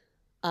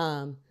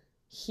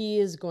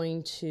 he's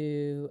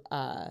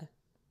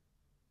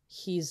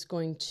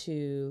going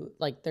to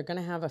like, they're going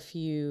to have a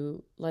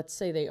few, let's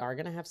say they are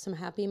going to have some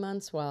happy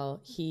months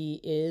while he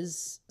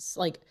is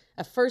like,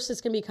 at first it's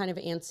going to be kind of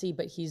antsy,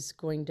 but he's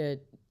going to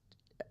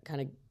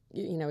kind of,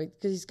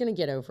 because he's going to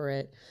get over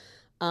it.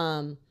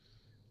 And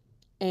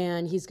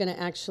he's going to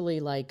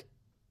actually like,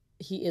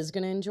 he is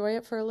going to enjoy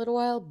it for a little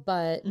while,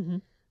 but,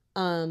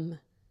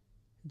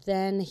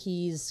 then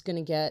he's going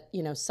to get,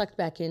 sucked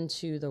back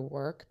into the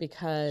work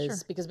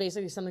because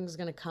basically something's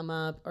going to come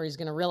up or he's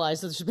going to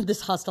realize that there's been this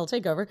hostile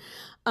takeover.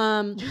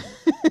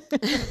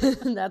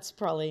 That's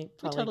probably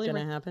going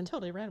to happen.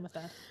 Totally ran with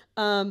that.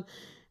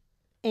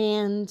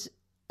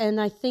 And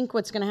I think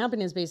what's going to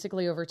happen is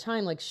basically over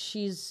time, like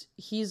he's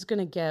going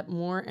to get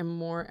more and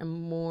more and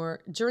more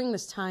during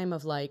this time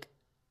of like,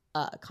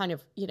 kind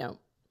of,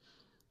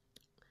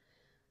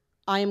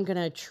 I am going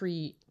to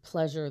treat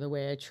pleasure the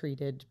way I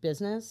treated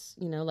business,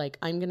 like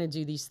I'm going to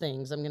do these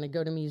things. I'm going to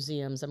go to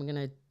museums. I'm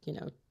going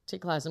to,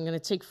 take classes. I'm going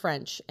to take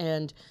French.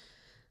 And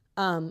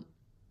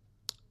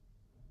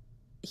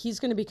he's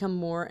going to become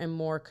more and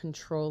more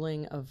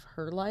controlling of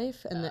her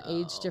life. And the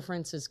age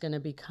difference is going to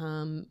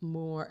become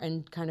more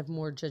and kind of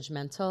more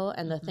judgmental.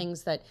 And the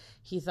things that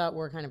he thought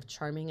were kind of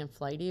charming and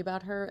flighty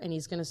about her. And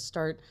he's going to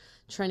start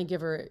trying to give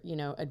her,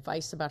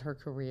 advice about her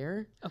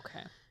career.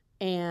 Okay.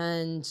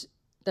 And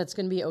that's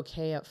going to be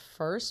okay at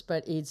first,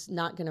 but he's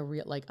not going to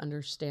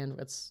understand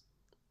what's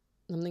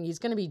something. He's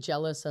going to be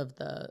jealous of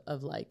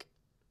like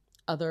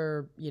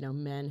other,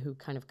 men who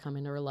kind of come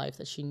into her life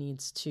that she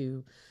needs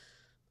to,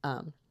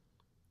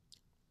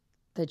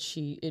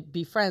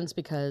 be friends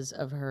because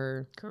of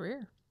her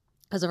career,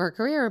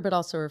 but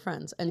also her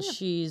friends. And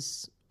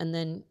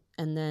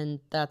and then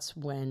that's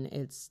when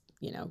it's,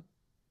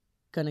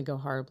 going to go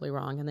horribly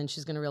wrong. And then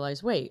she's going to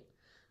realize, wait,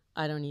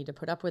 I don't need to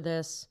put up with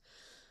this.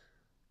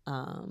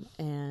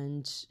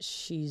 And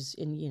he's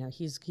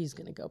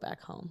going to go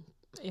back home.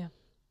 Yeah.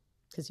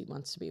 Because he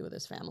wants to be with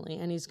his family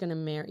and he's going to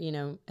marry,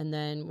 and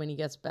then when he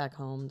gets back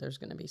home, there's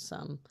going to be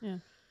some,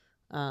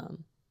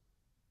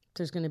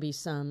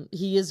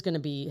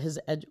 his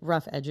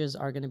rough edges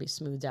are going to be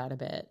smoothed out a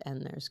bit.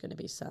 And there's going to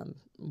be some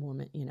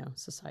woman,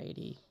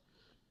 society,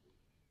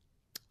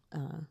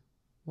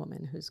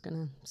 woman who's going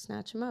to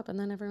snatch him up and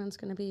then everyone's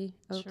going to be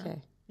okay.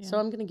 Sure. Yeah. So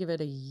I'm going to give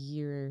it a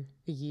year.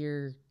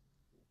 They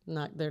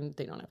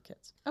don't have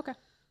kids. Okay.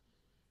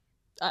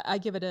 I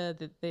give it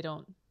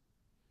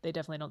they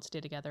definitely don't stay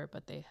together,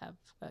 but they have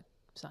a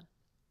son.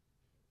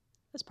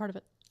 That's part of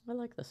it. I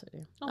like this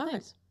idea. Oh,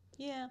 thanks.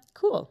 Right. Yeah.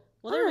 Cool.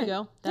 Well, there we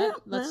go.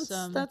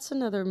 That's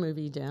another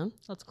movie down.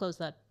 Let's close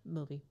that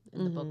movie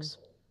in the books.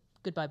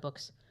 Goodbye,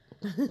 books.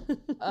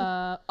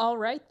 All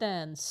right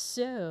then.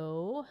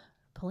 So,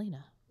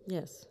 Polina.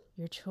 Yes.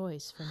 Your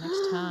choice for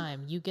next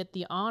time. You get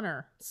the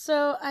honor.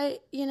 So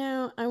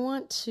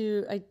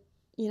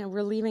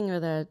we're leaving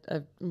with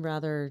a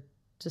rather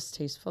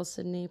distasteful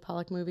Sydney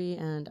Pollack movie,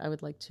 and I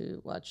would like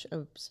to watch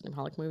a Sydney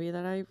Pollack movie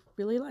that I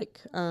really like,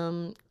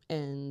 and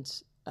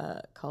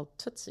called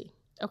Tootsie.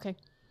 Okay.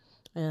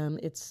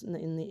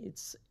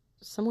 It's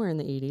somewhere in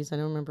the 80s. I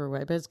don't remember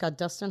where, but it's got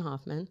Dustin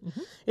Hoffman.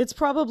 Mm-hmm. It's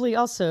probably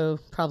also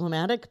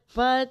problematic,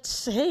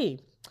 but hey,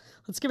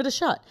 let's give it a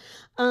shot.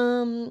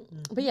 But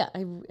yeah,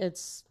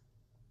 it's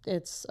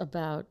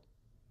about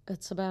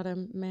a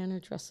man who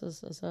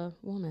dresses as a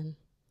woman.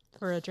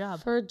 For a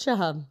job.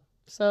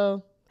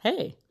 So,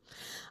 hey.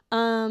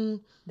 There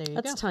you go.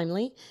 That's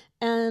timely.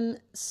 And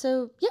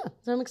so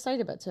I'm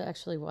excited to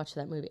actually watch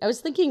that movie. I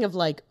was thinking of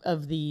I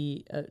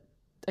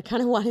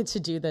kind of wanted to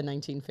do the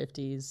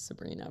 1950s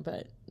Sabrina,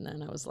 but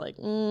then I was like,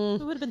 it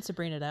would have been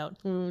Sabrina'd out.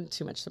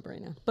 Too much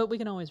Sabrina. But we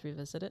can always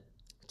revisit it.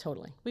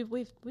 Totally.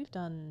 We've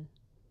done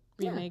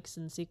remakes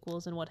and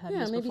sequels and what have you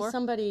maybe before.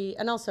 Somebody,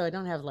 and also I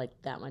don't have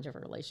that much of a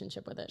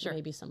relationship with it. Sure.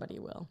 Maybe somebody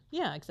will.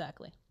 Yeah,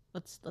 exactly.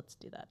 Let's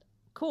do that.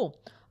 Cool.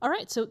 All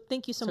right. So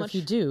thank you so much. If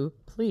you do,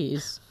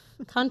 please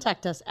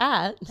contact us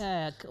at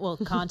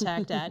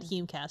contact at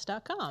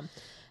HEAMCast.com.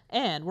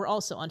 And we're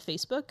also on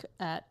Facebook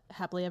at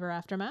Happily Ever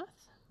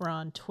Aftermath. We're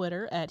on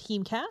Twitter at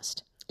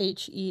HEAMCast.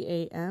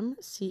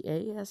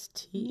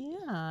 HEAMCAST.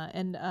 Yeah.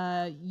 And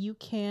you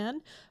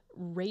can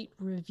rate,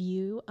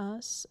 review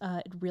us.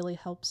 It really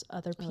helps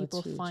other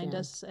people find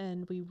us,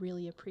 and we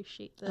really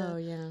appreciate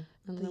and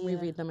then we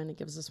read them and it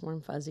gives us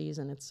warm fuzzies,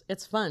 and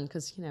it's fun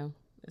because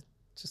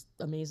just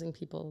amazing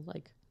people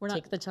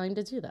take the time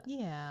to do that.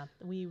 Yeah,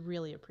 we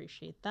really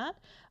appreciate that.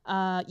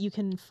 You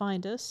can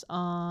find us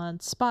on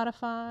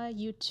Spotify,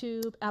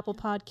 YouTube, Apple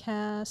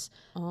Podcasts.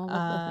 All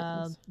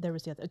of the things. There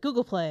was the other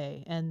Google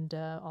Play, and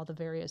all the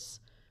various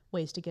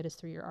ways to get us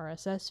through your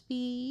RSS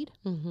feed.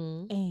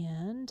 Mm-hmm.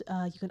 And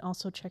you can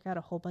also check out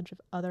a whole bunch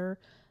of other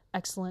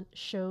excellent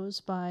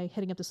shows by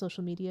hitting up the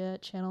social media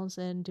channels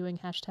and doing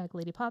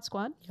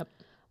 #LadyPodSquad. Yep.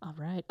 All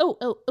right.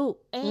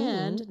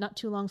 And not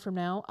too long from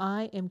now,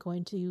 I am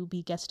going to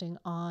be guesting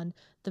on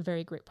the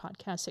very great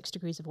podcast 6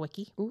 Degrees of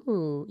Wiki.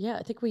 Ooh, yeah.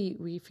 I think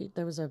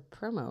there was a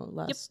promo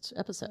last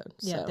episode.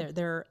 Yeah,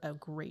 they're a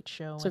great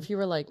show. So if you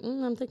were like,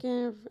 I'm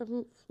thinking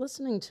of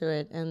listening to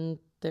it, and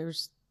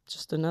there's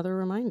just another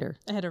reminder.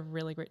 I had a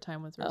really great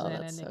time with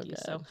Rosanna and Nikki,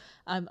 so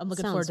I'm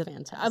looking Sounds forward to.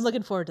 fantastic. I'm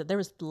looking forward to. There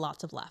was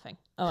lots of laughing.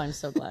 Oh, I'm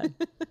so glad.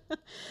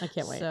 I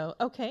can't wait. So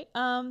okay,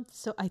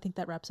 so I think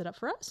that wraps it up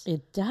for us.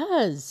 It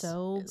does.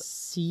 So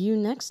see you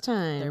next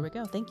time. There we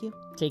go. Thank you.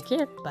 Take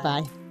care.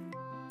 Bye.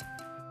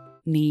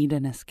 Need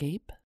an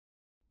escape?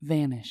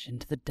 Vanish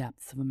into the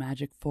depths of a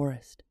magic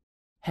forest.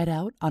 Head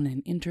out on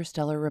an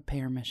interstellar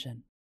repair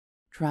mission.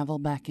 Travel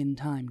back in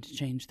time to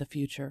change the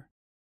future.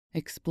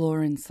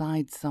 Explore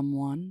inside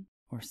someone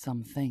or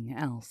something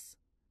else.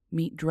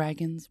 Meet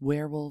dragons,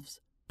 werewolves,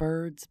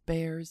 birds,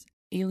 bears,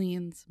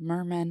 aliens,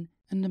 mermen,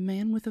 and a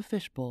man with a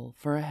fishbowl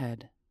for a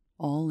head.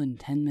 All in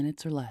 10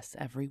 minutes or less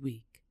every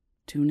week.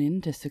 Tune in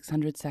to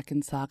 600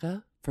 Second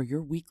Saga for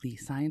your weekly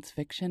science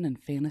fiction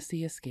and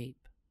fantasy escape.